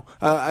now. No.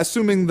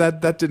 Assuming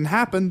that didn't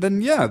happen, then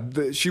yeah,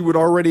 she would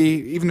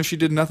already, even if she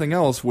did nothing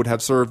else, would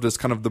have served as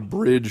kind of the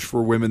bridge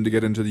for women to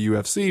get into the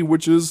UFC,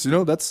 which is,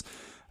 that's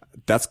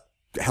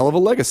a hell of a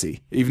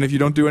legacy, even if you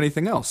don't do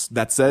anything else.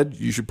 That said,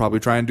 you should probably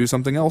try and do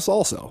something else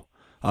also.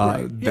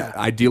 Right, yeah.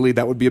 Ideally,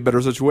 that would be a better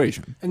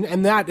situation.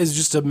 And that is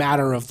just a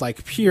matter of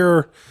like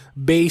pure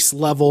base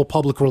level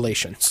public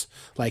relations.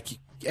 Like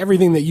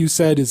everything that you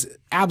said is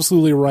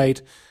absolutely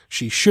right.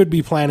 She should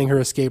be planning her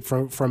escape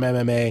from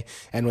MMA.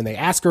 And when they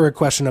ask her a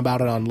question about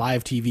it on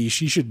live TV,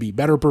 she should be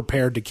better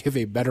prepared to give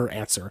a better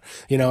answer.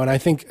 And I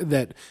think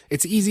that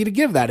it's easy to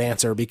give that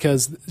answer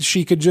because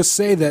she could just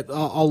say that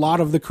a lot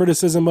of the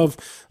criticism of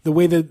the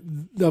way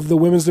of the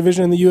women's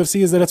division in the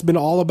UFC is that it's been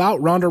all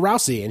about Ronda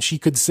Rousey. And she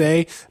could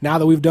say, now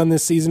that we've done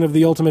this season of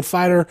The Ultimate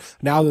Fighter,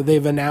 now that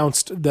they've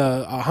announced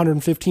the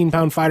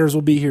 115-pound fighters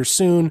will be here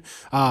soon,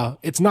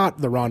 it's not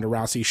the Ronda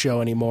Rousey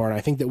show anymore. And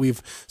I think that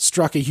we've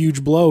struck a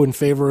huge blow in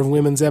favor of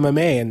women's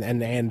MMA,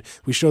 and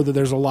we showed that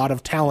there's a lot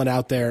of talent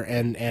out there.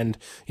 And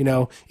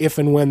if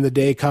and when the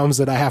day comes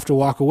that I have to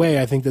walk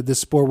away, I think that this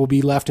sport will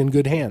be left in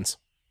good hands.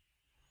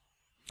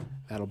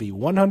 That'll be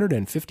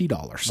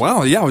 $150.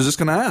 Wow, yeah, I was just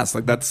going to ask.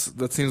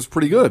 That seems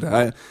pretty good.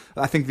 I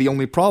think the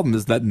only problem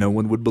is that no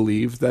one would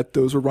believe that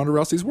those were Ronda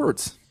Rousey's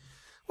words.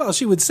 Well,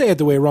 she would say it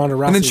the way Ronda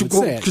Rousey would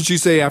say it. Could she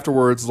say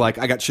afterwards, like,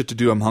 I got shit to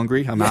do, I'm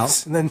hungry, I'm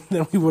out? And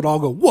then we would all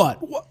go, what?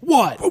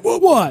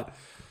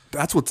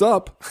 That's what's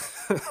up.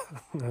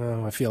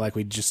 Oh, I feel like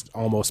we just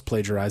almost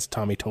plagiarized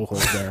Tommy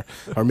Toehold there.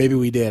 Or maybe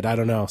we did. I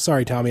don't know.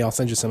 Sorry, Tommy. I'll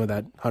send you some of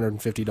that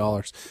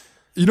 $150.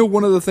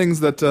 One of the things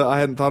that I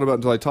hadn't thought about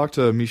until I talked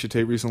to Misha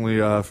Tate recently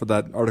for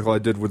that article I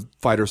did with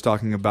fighters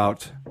talking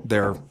about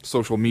their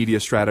social media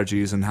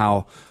strategies and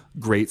how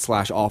great /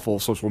 awful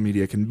social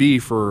media can be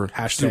for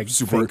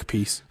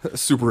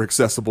super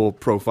accessible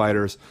pro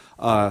fighters.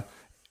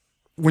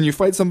 When you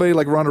fight somebody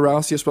like Ronda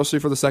Rousey, especially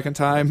for the second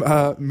time,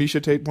 Misha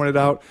Tate pointed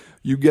out,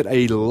 you get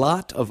a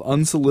lot of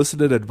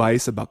unsolicited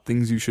advice about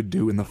things you should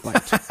do in the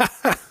fight.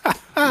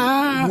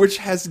 Which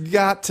has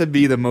got to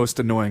be the most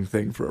annoying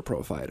thing for a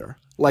pro fighter.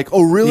 Like,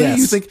 oh, really? Yes.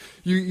 You think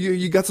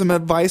you got some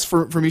advice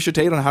for Misha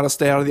Tate on how to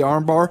stay out of the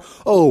armbar?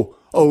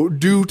 Oh,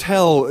 do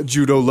tell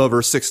Judo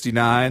Lover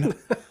 69.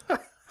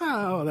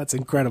 Oh, that's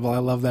incredible. I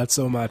love that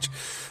so much.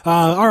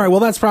 All right,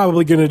 well, that's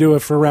probably going to do it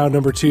for round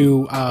number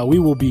 2. We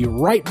will be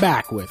right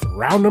back with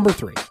round number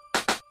 3.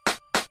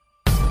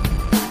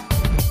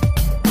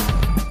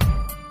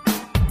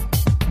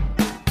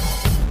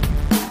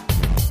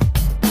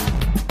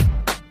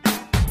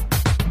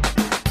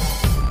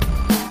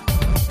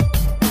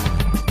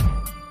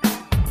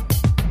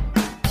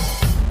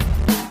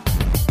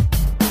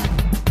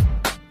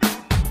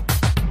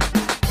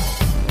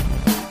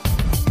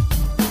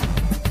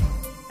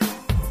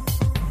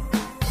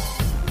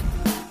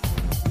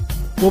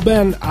 Well,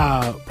 Ben,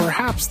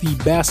 perhaps the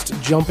best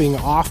jumping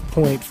off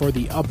point for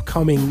the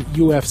upcoming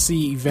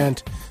UFC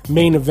event,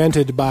 main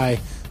evented by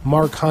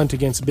Mark Hunt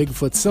against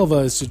Bigfoot Silva,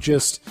 is to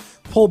just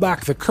pull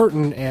back the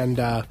curtain and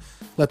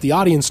let the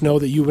audience know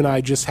that you and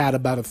I just had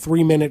about a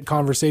 3-minute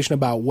conversation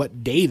about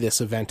what day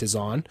this event is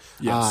on.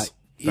 Yes,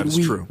 that is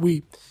true.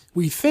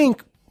 We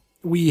think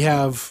we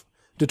have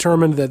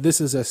determined that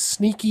this is a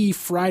sneaky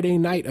Friday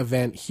night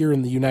event here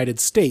in the United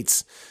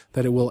States,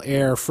 that it will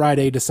air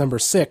Friday, December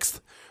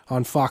 6th.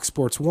 On Fox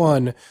Sports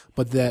 1,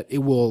 but that it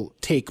will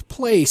take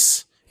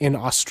place in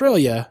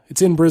Australia.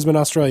 It's in Brisbane,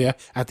 Australia,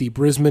 at the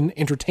Brisbane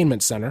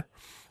Entertainment Centre.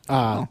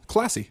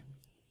 Classy.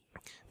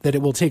 That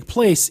it will take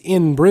place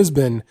in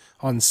Brisbane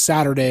on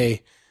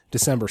Saturday,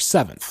 December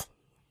 7th.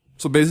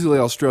 So basically,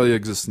 Australia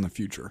exists in the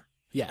future.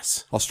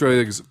 Yes.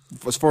 Australia,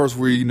 as far as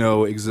we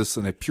know, exists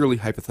in a purely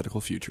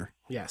hypothetical future.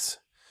 Yes.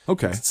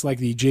 Okay. It's like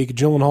the Jake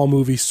Gyllenhaal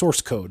movie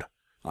Source Code.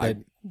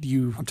 I'm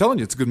telling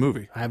you, it's a good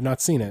movie. I have not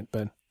seen it,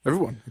 but...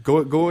 Everyone,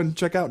 go and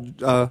check out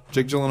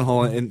Jake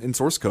Gyllenhaal in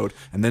Source Code,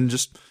 and then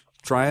just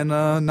try and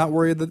not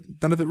worry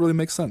that none of it really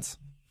makes sense.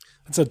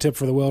 That's a tip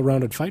for the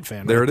well-rounded fight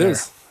fan. There it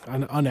is.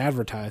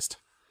 Unadvertised.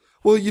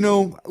 Well,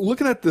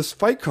 looking at this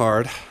fight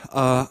card,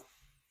 I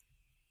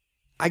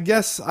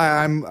guess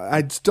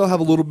I still have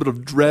a little bit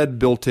of dread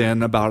built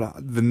in about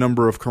the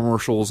number of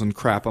commercials and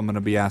crap I'm going to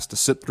be asked to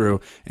sit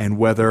through, and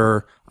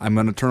whether I'm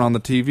going to turn on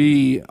the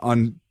TV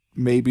on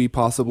maybe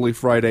possibly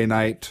Friday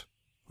night.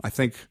 I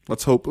think,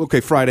 let's hope,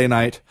 Friday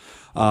night.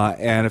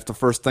 And if the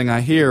first thing I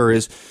hear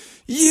is,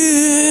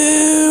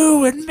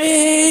 you and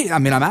me,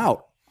 I'm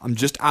out. I'm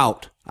just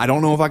out. I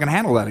don't know if I can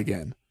handle that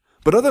again.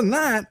 But other than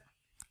that,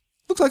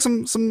 looks like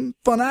some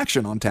fun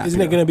action on tap. Isn't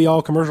it going to be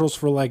all commercials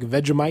for like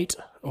Vegemite?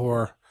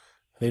 Or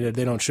they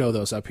don't show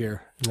those up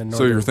here.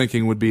 So your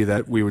thinking would be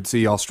that we would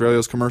see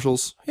Australia's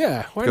commercials?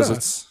 Yeah, why not?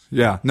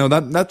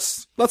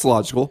 That's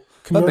logical.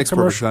 That makes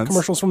perfect sense.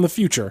 Commercials from the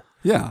future.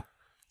 Yeah.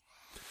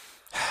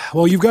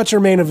 Well, you've got your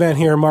main event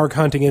here, Mark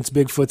Hunt against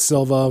Bigfoot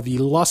Silva. The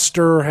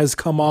luster has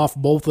come off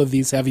both of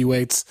these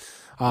heavyweights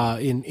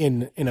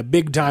in a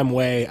big time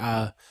way.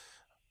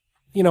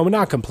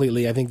 Not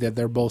completely. I think that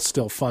they're both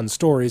still fun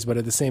stories, but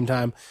at the same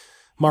time,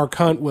 Mark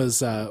Hunt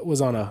was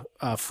on a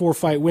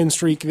 4-fight win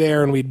streak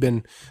there, and we've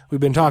been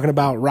talking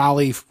about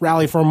rally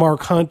for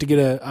Mark Hunt to get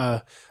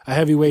a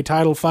heavyweight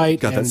title fight.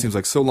 God, that seems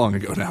like so long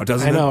ago now,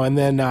 doesn't it? I know. And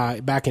then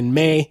back in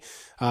May,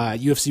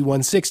 UFC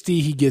 160,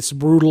 he gets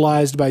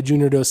brutalized by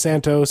Junior Dos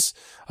Santos,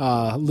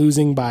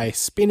 losing by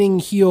spinning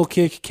heel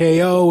kick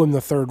KO in the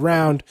 3rd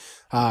round.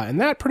 And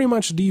that pretty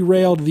much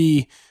derailed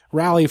the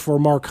rally for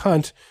Mark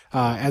Hunt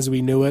as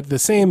we knew it. The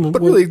same.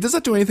 But really, does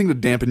that do anything to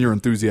dampen your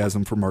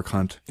enthusiasm for Mark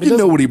Hunt? You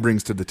know what he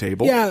brings to the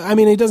table. Yeah, I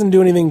mean, it doesn't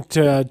do anything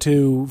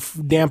to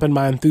dampen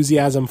my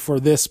enthusiasm for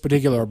this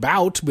particular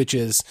bout, which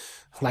is,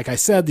 like I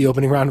said, the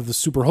opening round of the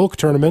Super Hulk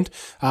tournament.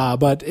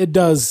 But it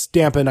does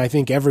dampen, I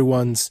think,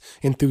 everyone's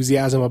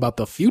enthusiasm about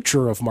the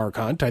future of Mark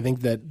Hunt. I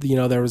think that,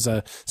 there was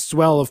a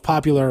swell of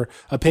popular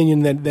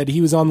opinion that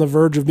he was on the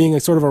verge of being a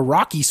sort of a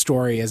Rocky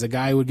story as a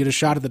guy who would get a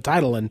shot at the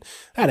title, and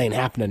that ain't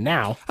happening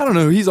now. I don't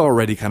know. He's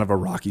already kind of a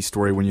Rocky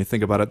story when you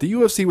think about it. The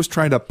UFC was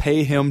trying to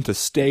pay him to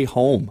stay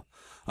home.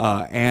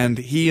 And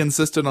he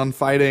insisted on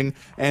fighting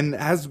and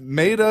has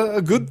made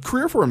a good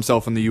career for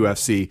himself in the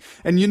UFC.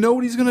 And you know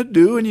what he's going to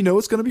do, and you know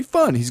it's going to be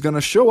fun. He's going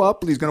to show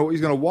up, he's going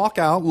to walk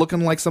out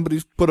looking like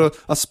somebody's put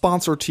a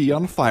sponsor tee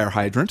on a fire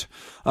hydrant.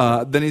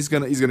 Then he's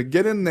going to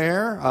get in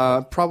there,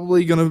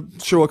 probably going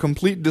to show a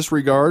complete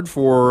disregard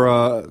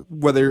for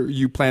whether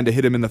you plan to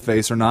hit him in the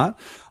face or not.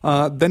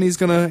 Then he's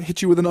going to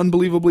hit you with an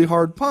unbelievably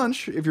hard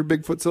punch if you're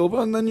Bigfoot Silva,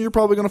 and then you're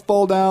probably going to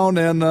fall down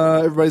and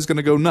everybody's going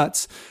to go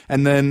nuts.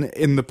 And then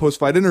in the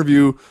post-fight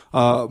interview,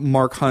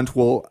 Mark Hunt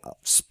will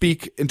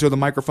speak into the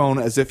microphone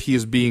as if he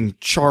is being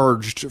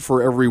charged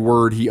for every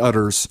word he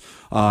utters,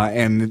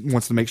 and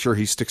wants to make sure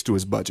he sticks to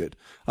his budget.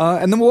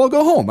 And then we'll all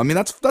go home. I mean,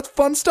 that's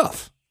fun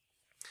stuff.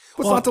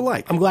 What's not to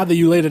like? I'm glad that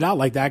you laid it out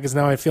like that, because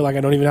now I feel like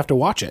I don't even have to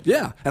watch it.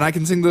 Yeah, and I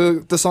can sing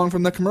the song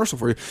from that commercial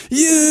for you.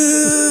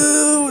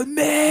 You and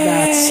me.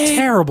 That's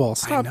terrible.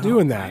 Stop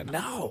doing that.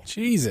 No.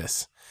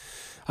 Jesus.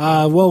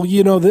 Well,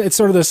 it's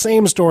sort of the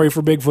same story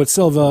for Bigfoot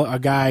Silva, a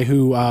guy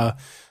who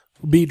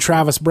beat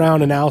Travis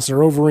Brown and Alistair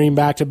Overeem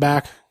back to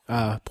back.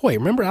 Boy,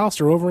 remember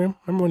Alistair Overeem?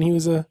 Remember when he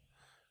was a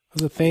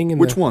thing?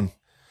 Which one?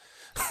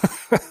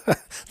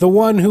 The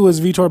one who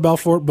was Vitor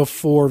Belfort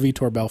before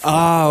Vitor Belfort.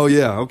 Oh,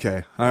 yeah.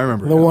 Okay. I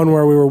remember. The one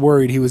where we were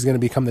worried he was going to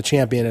become the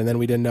champion, and then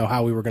we didn't know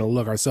how we were going to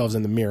look ourselves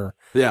in the mirror.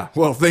 Yeah.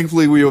 Well,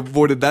 thankfully we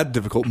avoided that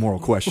difficult moral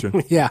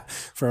question. Yeah.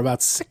 For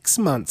about 6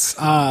 months.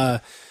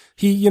 Bigfoot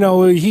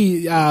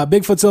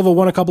Silva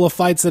won a couple of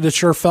fights that it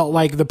sure felt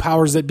like the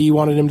powers that be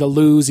wanted him to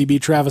lose. He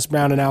beat Travis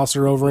Brown and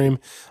Alistair Overeem,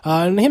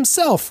 and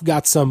himself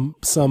got some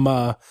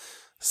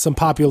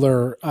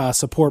popular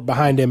support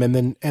behind him,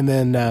 and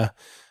then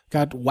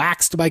got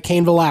waxed by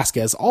Cain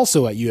Velasquez,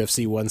 also at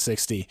UFC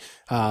 160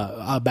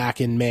 back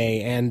in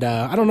May. And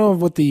I don't know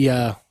what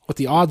the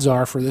odds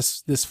are for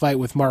this fight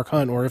with Mark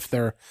Hunt, or if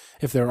there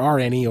are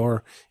any,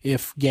 or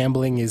if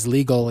gambling is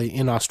legal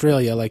in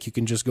Australia, like you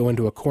can just go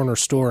into a corner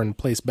store and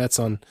place bets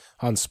on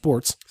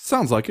sports.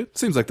 Sounds like it.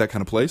 Seems like that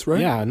kind of place, right?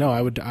 Yeah, no,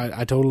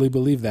 I totally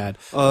believe that.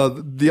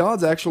 The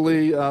odds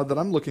actually that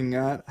I'm looking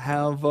at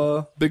have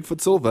Bigfoot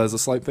Silva as a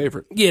slight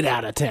favorite. Get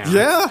out of town.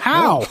 Yeah.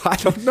 How? No, I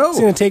don't know. He's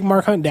going to take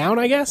Mark Hunt down,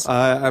 I guess?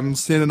 I'm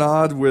seeing an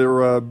odd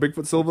where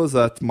Bigfoot Silva is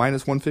at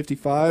minus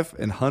 155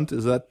 and Hunt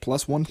is at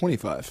plus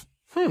 125.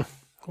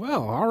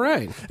 Well, all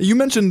right. You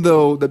mentioned,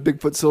 though, that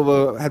Bigfoot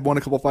Silva had won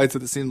a couple fights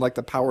that it seemed like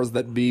the powers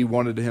that be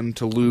wanted him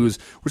to lose,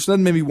 which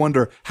then made me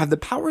wonder, have the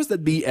powers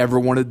that be ever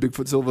wanted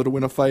Bigfoot Silva to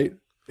win a fight?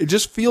 It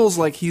just feels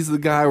like he's the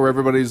guy where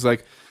everybody's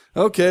like,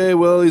 okay,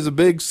 well, he's a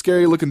big,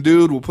 scary-looking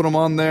dude. We'll put him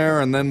on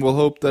there, and then we'll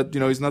hope that,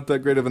 he's not that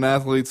great of an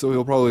athlete, so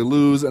he'll probably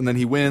lose, and then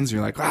he wins. And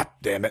you're like,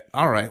 damn it.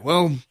 All right,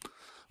 well,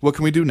 what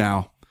can we do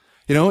now?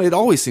 It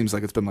always seems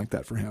like it's been like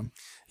that for him.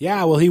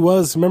 Yeah, well,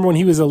 remember when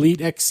he was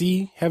Elite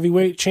XC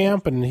heavyweight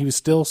champ, and he was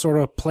still sort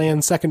of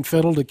playing second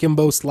fiddle to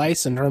Kimbo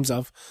Slice in terms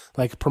of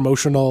like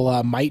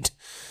promotional might.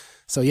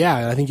 So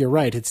yeah, I think you're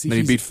right. Then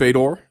he beat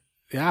Fedor.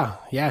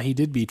 Yeah, he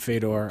did beat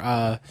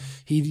Fedor.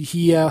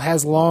 He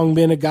has long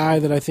been a guy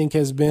that I think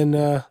has been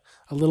a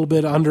little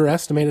bit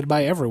underestimated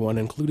by everyone,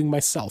 including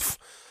myself.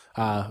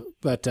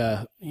 But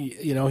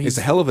he's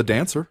a hell of a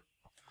dancer.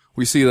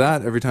 We see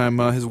that every time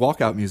his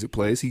walkout music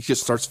plays. He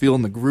just starts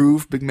feeling the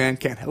groove. Big man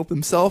can't help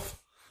himself.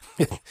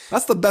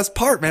 That's the best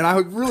part, man. I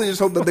really just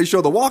hope that they show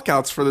the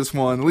walkouts for this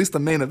one, at least the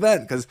main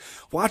event, because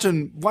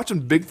watching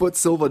Bigfoot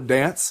Silva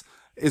dance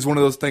is one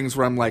of those things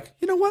where I'm like,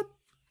 you know what?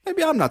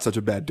 Maybe I'm not such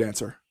a bad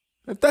dancer.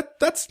 If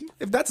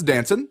that's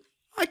dancing,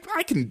 I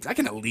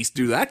can at least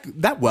do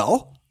that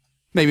well.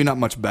 Maybe not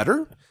much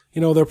better.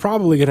 They're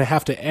probably going to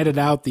have to edit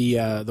out the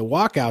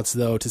walkouts,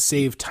 though, to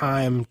save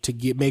time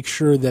to make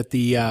sure that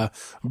the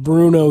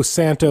Bruno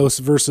Santos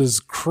versus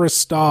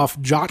Christoph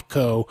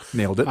Jotko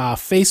nailed it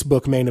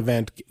Facebook main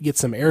event gets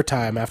some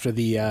airtime after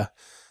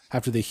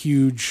the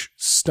huge,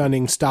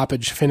 stunning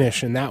stoppage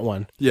finish in that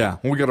one. Yeah,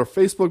 we got our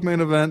Facebook main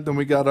event, then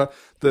we got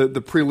the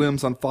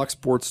prelims on Fox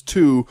Sports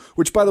 2,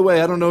 which, by the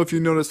way, I don't know if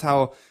you noticed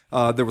how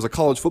there was a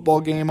college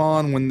football game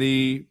on when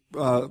the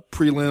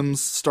prelims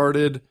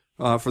started.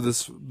 For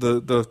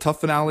the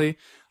tough finale.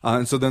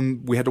 And so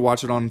then we had to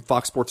watch it on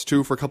Fox Sports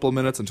 2 for a couple of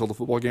minutes until the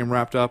football game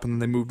wrapped up, and then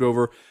they moved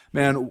over.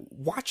 Man,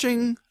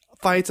 watching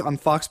fights on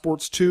Fox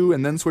Sports 2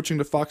 and then switching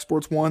to Fox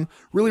Sports 1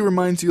 really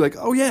reminds you, like,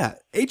 oh yeah,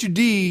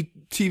 HD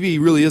TV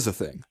really is a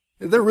thing.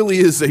 There really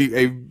is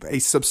a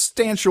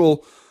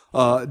substantial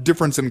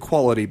difference in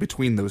quality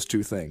between those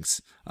two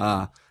things.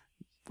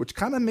 Which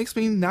kind of makes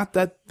me not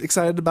that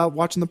excited about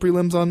watching the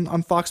prelims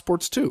on Fox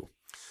Sports 2.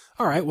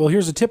 All right, well,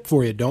 here's a tip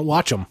for you. Don't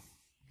watch them.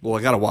 Well,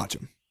 I gotta watch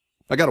him.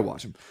 Takeo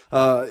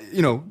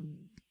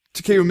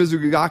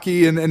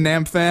Mizugaki and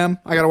Nam Fam.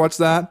 I gotta watch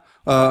that.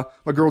 My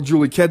girl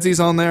Julie Kedzie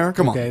on there.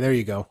 Come on. Okay, there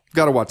you go.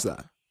 Gotta watch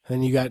that.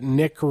 Then you got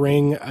Nick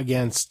Ring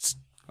against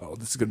Oh,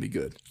 this is gonna be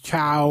good.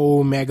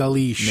 Cow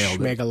Megalesh.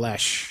 Nailed it.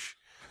 Megalesh.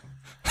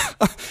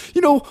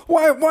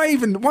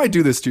 Why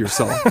do this to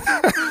yourself?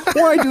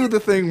 Why do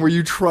the thing where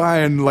you try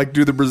and like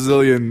do the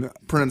Brazilian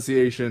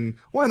pronunciation?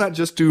 Why not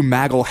just do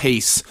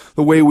Magalhaes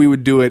the way we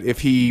would do it if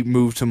he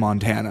moved to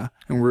Montana?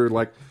 And we're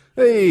like,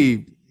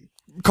 hey,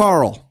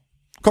 Carl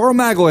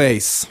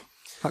Magalhaes.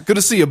 Good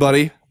to see you,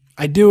 buddy.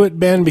 I do it,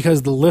 Ben,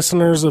 because the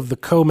listeners of the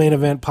Co-Main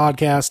Event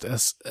podcast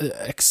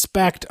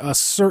expect a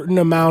certain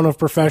amount of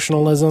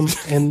professionalism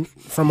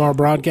from our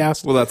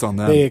broadcast. Well, that's on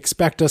them. They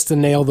expect us to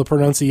nail the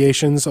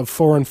pronunciations of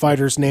foreign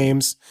fighters'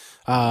 names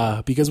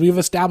because we've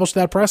established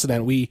that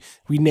precedent. We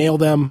nail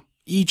them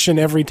each and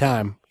every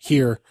time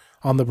here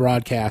on the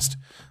broadcast,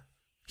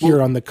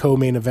 on the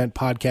Co-Main Event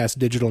podcast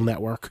digital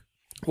network.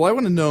 Well, I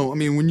want to know, I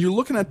mean, when you're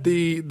looking at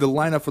the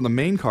lineup for the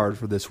main card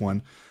for this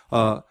one,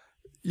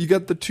 you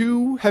got the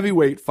two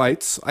heavyweight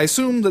fights. I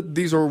assume that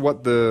these are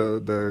what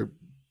the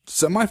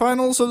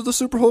semifinals of the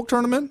Super Hulk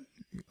tournament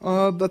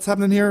that's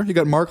happening here. You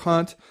got Mark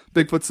Hunt,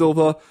 Bigfoot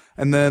Silva,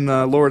 and then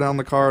lower down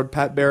the card,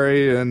 Pat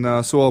Barry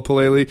and Sual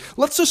Paleli.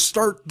 Let's just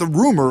start the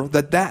rumor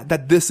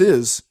that this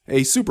is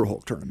a Super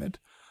Hulk tournament.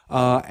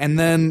 And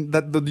then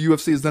that the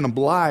UFC is then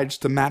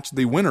obliged to match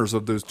the winners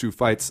of those two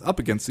fights up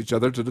against each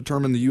other to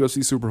determine the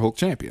UFC Super Hulk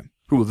champion,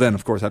 who will then,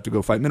 of course, have to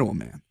go fight Minimum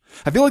Man.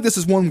 I feel like this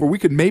is one where we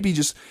could maybe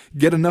just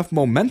get enough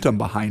momentum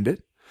behind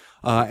it,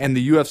 and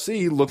the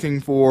UFC looking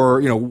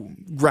for,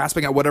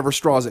 grasping at whatever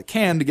straws it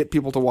can to get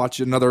people to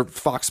watch another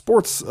Fox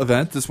Sports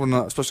event, this one,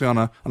 especially on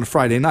a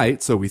Friday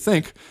night, so we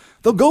think.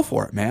 They'll go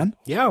for it, man.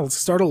 Yeah, let's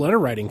start a letter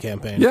writing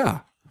campaign.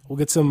 Yeah. We'll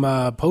get some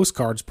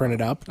postcards printed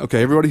up.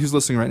 Okay, everybody who's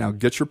listening right now,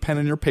 get your pen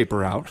and your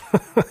paper out.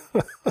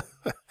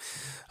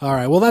 All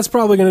right, well, that's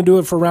probably going to do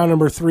it for round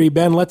number 3.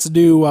 Ben, let's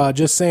do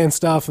Just Saying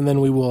Stuff, and then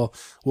we'll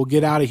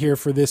get out of here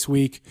for this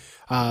week.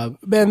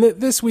 Ben,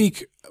 this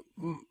week,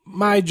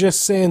 my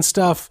Just Saying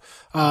Stuff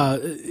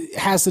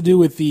has to do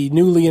with the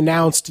newly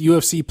announced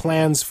UFC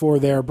plans for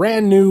their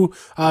brand new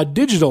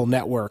digital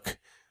network,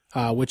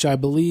 which I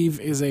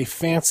believe is a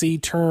fancy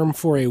term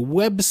for a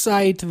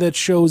website that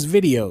shows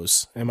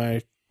videos. Am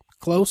I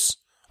close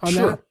on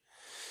Sure.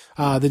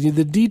 that?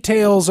 The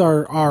details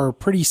are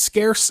pretty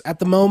scarce at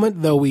the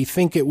moment, though we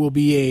think it will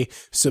be a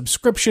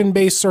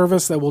subscription-based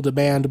service that will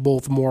demand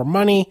both more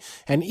money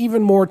and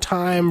even more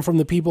time from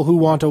the people who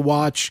want to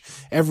watch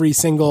every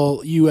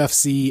single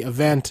UFC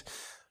event.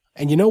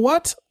 And you know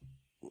what?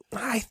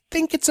 I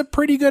think it's a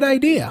pretty good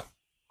idea.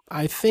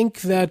 I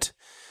think that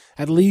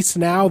at least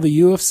now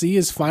the UFC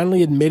is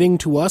finally admitting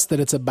to us that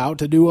it's about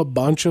to do a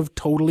bunch of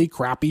totally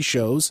crappy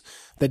shows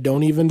that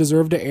don't even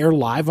deserve to air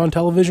live on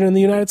television in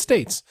the United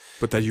States.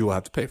 But that you will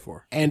have to pay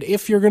for. And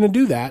if you're going to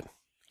do that,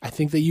 I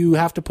think that you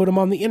have to put them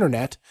on the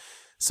internet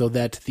so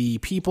that the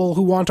people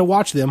who want to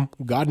watch them,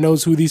 God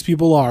knows who these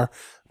people are,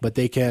 but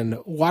they can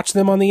watch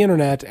them on the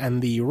internet,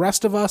 and the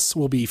rest of us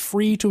will be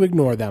free to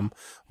ignore them,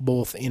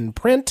 both in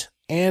print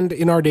and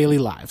in our daily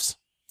lives.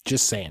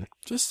 Just saying.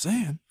 Just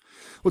saying.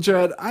 Well,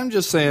 Chad, I'm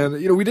just saying,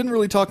 we didn't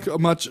really talk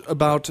much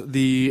about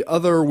the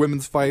other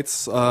women's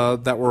fights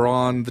that were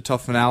on the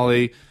tough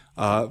finale.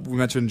 We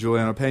mentioned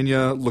Juliana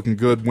Pena looking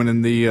good,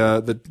 winning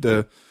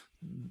the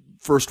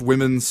first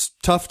women's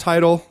tough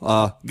title.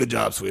 Good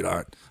job,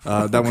 sweetheart.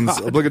 That one's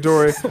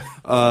obligatory.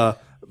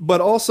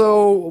 But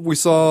also we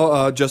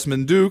saw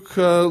Jessamyn Duke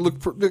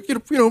look,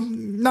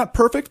 not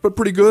perfect, but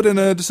pretty good in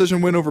a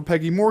decision win over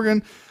Peggy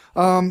Morgan.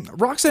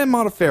 Roxanne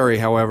Modafferi,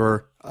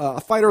 however,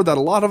 a fighter that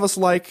a lot of us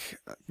like,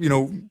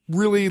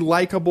 really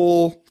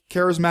likable,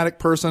 charismatic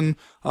person,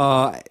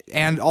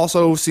 and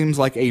also seems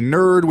like a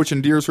nerd, which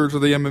endears her to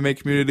the MMA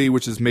community,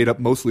 which is made up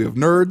mostly of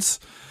nerds.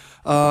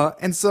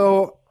 And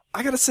so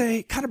I gotta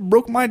say, kind of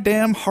broke my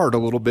damn heart a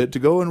little bit to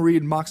go and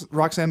read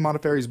Roxanne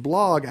Modafferi's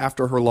blog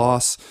after her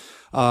loss,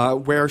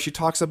 where she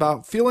talks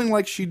about feeling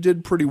like she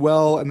did pretty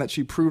well and that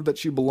she proved that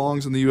she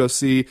belongs in the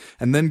UFC,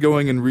 and then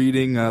going and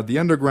reading The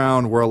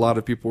Underground, where a lot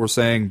of people were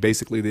saying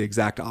basically the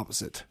exact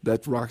opposite,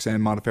 that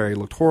Roxanne Modafferi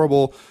looked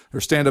horrible,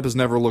 her stand-up has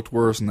never looked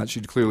worse, and that she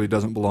clearly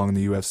doesn't belong in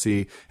the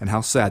UFC, and how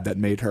sad that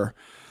made her.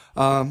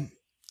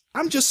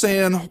 I'm just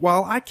saying,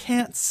 while I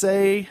can't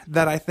say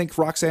that I think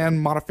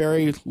Roxanne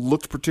Modafferi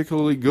looked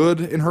particularly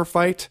good in her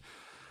fight,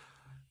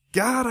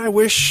 God, I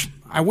wish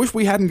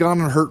we hadn't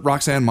gone and hurt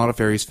Roxanne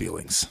Modafferi's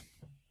feelings.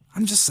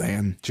 I'm just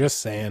saying. Just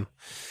saying.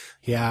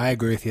 Yeah, I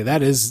agree with you.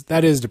 That is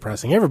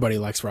depressing. Everybody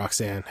likes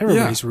Roxanne.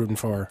 Everybody's rooting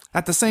for her.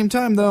 At the same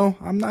time, though,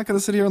 I'm not going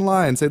to sit here and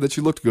lie and say that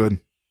she looked good.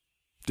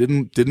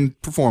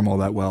 didn't perform all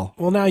that well.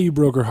 Well, now you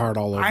broke her heart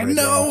all over. I again.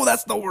 know,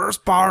 that's the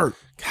worst part.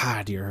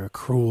 God, you're a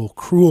cruel,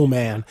 cruel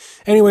man.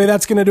 Anyway,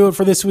 that's going to do it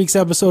for this week's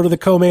episode of the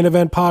Co-Main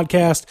Event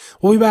Podcast.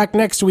 We'll be back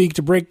next week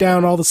to break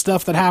down all the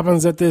stuff that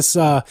happens at this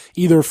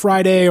either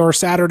Friday or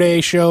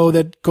Saturday show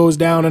that goes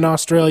down in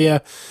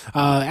Australia.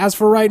 As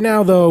for right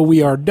now, though,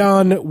 we are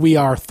done. We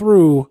are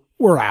through.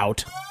 We're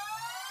out.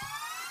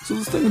 So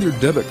this thing with your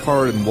debit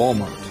card in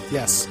Walmart.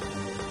 Yes.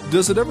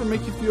 Does it ever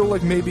make you feel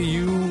like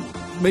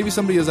maybe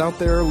somebody is out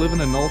there living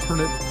an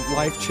alternate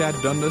life, Chad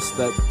Dundas,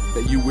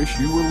 that you wish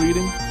you were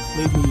leading?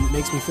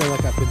 Makes me feel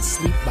like I've been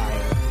sleep buying.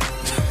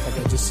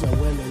 Like I just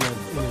went in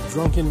a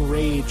drunken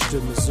rage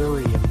to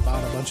Missouri and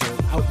bought a bunch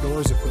of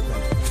outdoors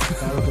equipment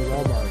out of the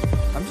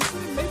Walmart. I'm just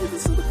saying, maybe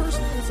this is the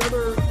person, this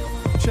other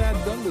Chad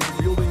Dundas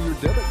wielding your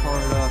debit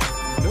card